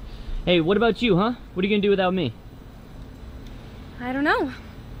is. Hey, what about you, huh? What are you gonna do without me? I don't know.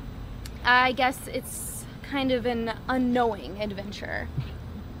 I guess it's kind of an unknowing adventure,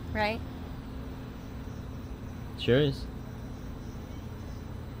 right? Sure is.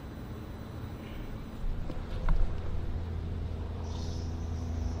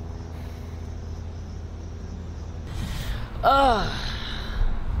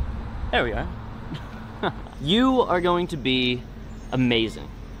 There we are. You are going to be amazing.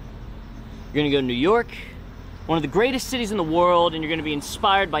 You're gonna go to New York, one of the greatest cities in the world, and you're gonna be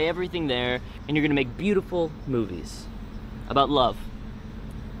inspired by everything there, and you're gonna make beautiful movies about love.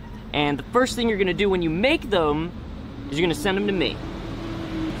 And the first thing you're gonna do when you make them is you're gonna send them to me.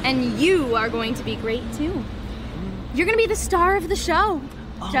 And you are going to be great too. You're gonna be the star of the show,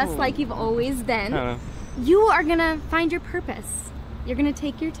 just like you've always been. You are gonna find your purpose. You're gonna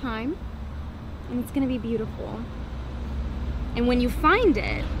take your time, and it's gonna be beautiful. And when you find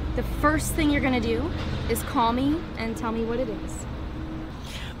it, the first thing you're gonna do is call me and tell me what it is.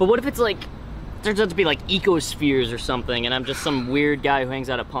 But what if it's like, turns out to be like ecospheres or something, and I'm just some weird guy who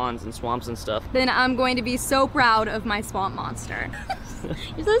hangs out at ponds and swamps and stuff? Then I'm going to be so proud of my swamp monster.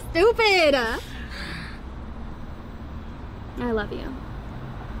 You're so stupid! I love you.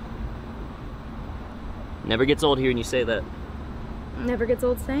 Never gets old hearing you say that. Never gets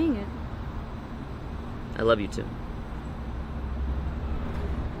old saying it. I love you too.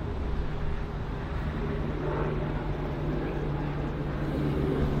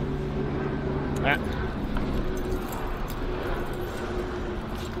 All right.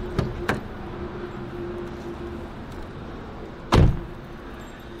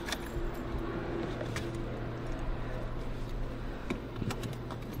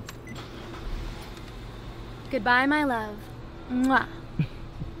 Goodbye, my love. Mwah.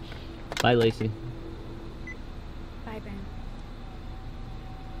 Bye, Lacy. Bye, Ben.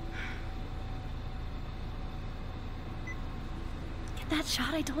 Get that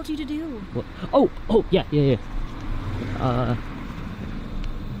shot I told you to do. What? Oh, yeah.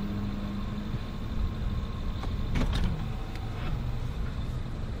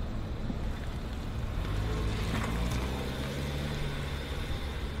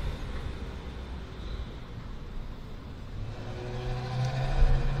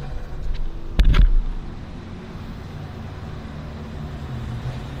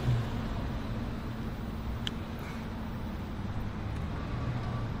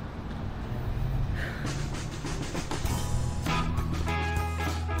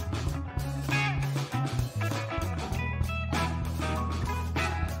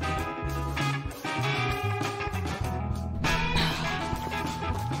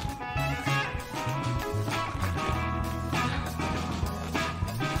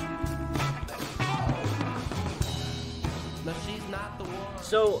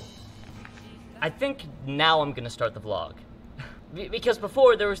 So, I think now I'm gonna start the vlog. Because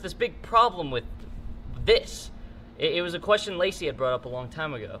before, there was this big problem with this. It was a question Lacy had brought up a long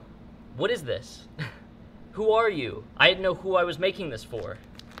time ago. What is this? Who are you? I didn't know who I was making this for.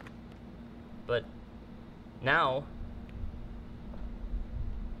 But now,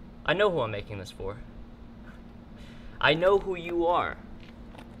 I know who I'm making this for. I know who you are.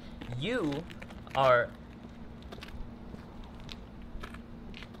 You are...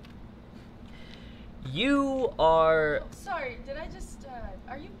 You are... Sorry, did I just,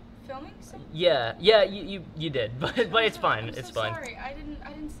 are you filming something? Yeah, you did, but it's fine, it's fine. Sorry, I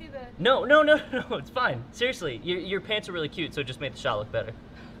didn't see the... No, it's fine. Seriously, your pants are really cute, so it just made the shot look better.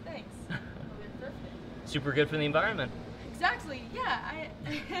 Thanks. They're perfect. Super good for the environment. Exactly, yeah,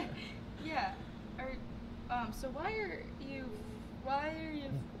 yeah. So why are you...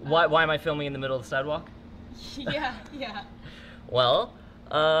 Why am I filming in the middle of the sidewalk? Yeah. Well,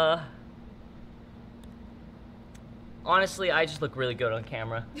 honestly, I just look really good on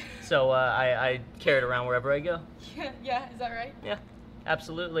camera, so I carry it around wherever I go. Yeah, is that right? Yeah,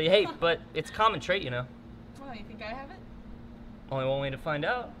 absolutely. Hey, but it's a common trait, you know. Well, you think I have it? Only one way to find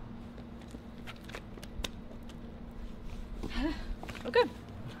out. Okay.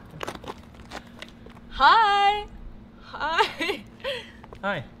 Hi. Hi.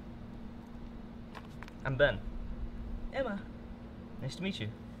 Hi. I'm Ben. Emma. Nice to meet you.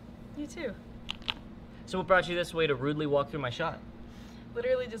 You too. So what brought you this way to rudely walk through my shot?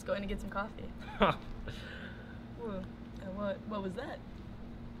 Literally just going to get some coffee. Huh. Whoa. What was that?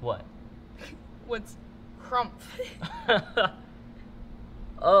 What? What's crumph?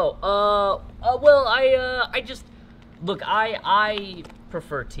 Well, I just, look, I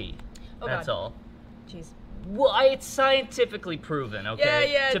prefer tea. Oh, That's God. all. Jeez. Well, it's scientifically proven,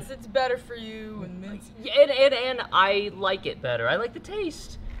 okay? Yeah, it's better for you and mints. And I like it better. I like the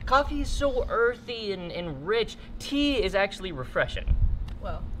taste. Coffee is so earthy and rich. Tea is actually refreshing.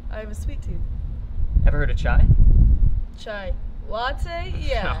 Well, I have a sweet tooth. Ever heard of chai? Chai latte?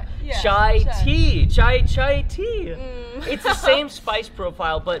 Yeah. Yeah. Chai tea. Chai tea. Mm. It's the same spice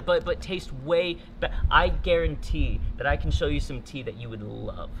profile, but tastes way better. I guarantee that I can show you some tea that you would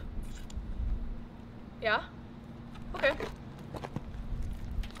love. Yeah? Okay.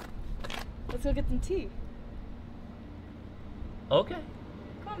 Let's go get some tea. Okay.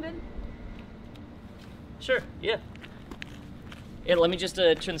 Come on, Ben. Sure, yeah. Yeah, let me just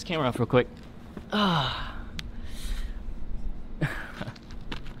turn this camera off real quick. Ah.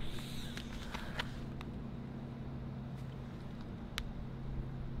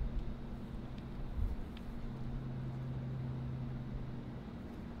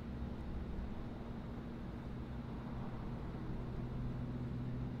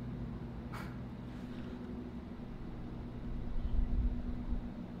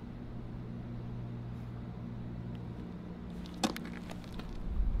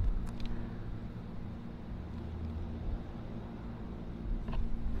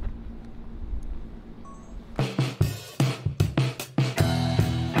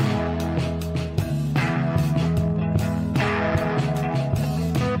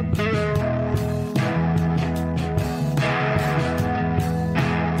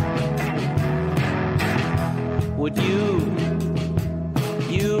 Would you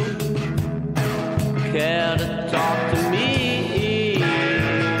care to talk to me?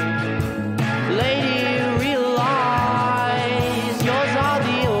 Lady, realize yours are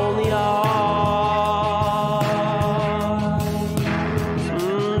the only eyes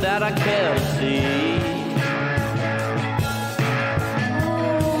that I care to see.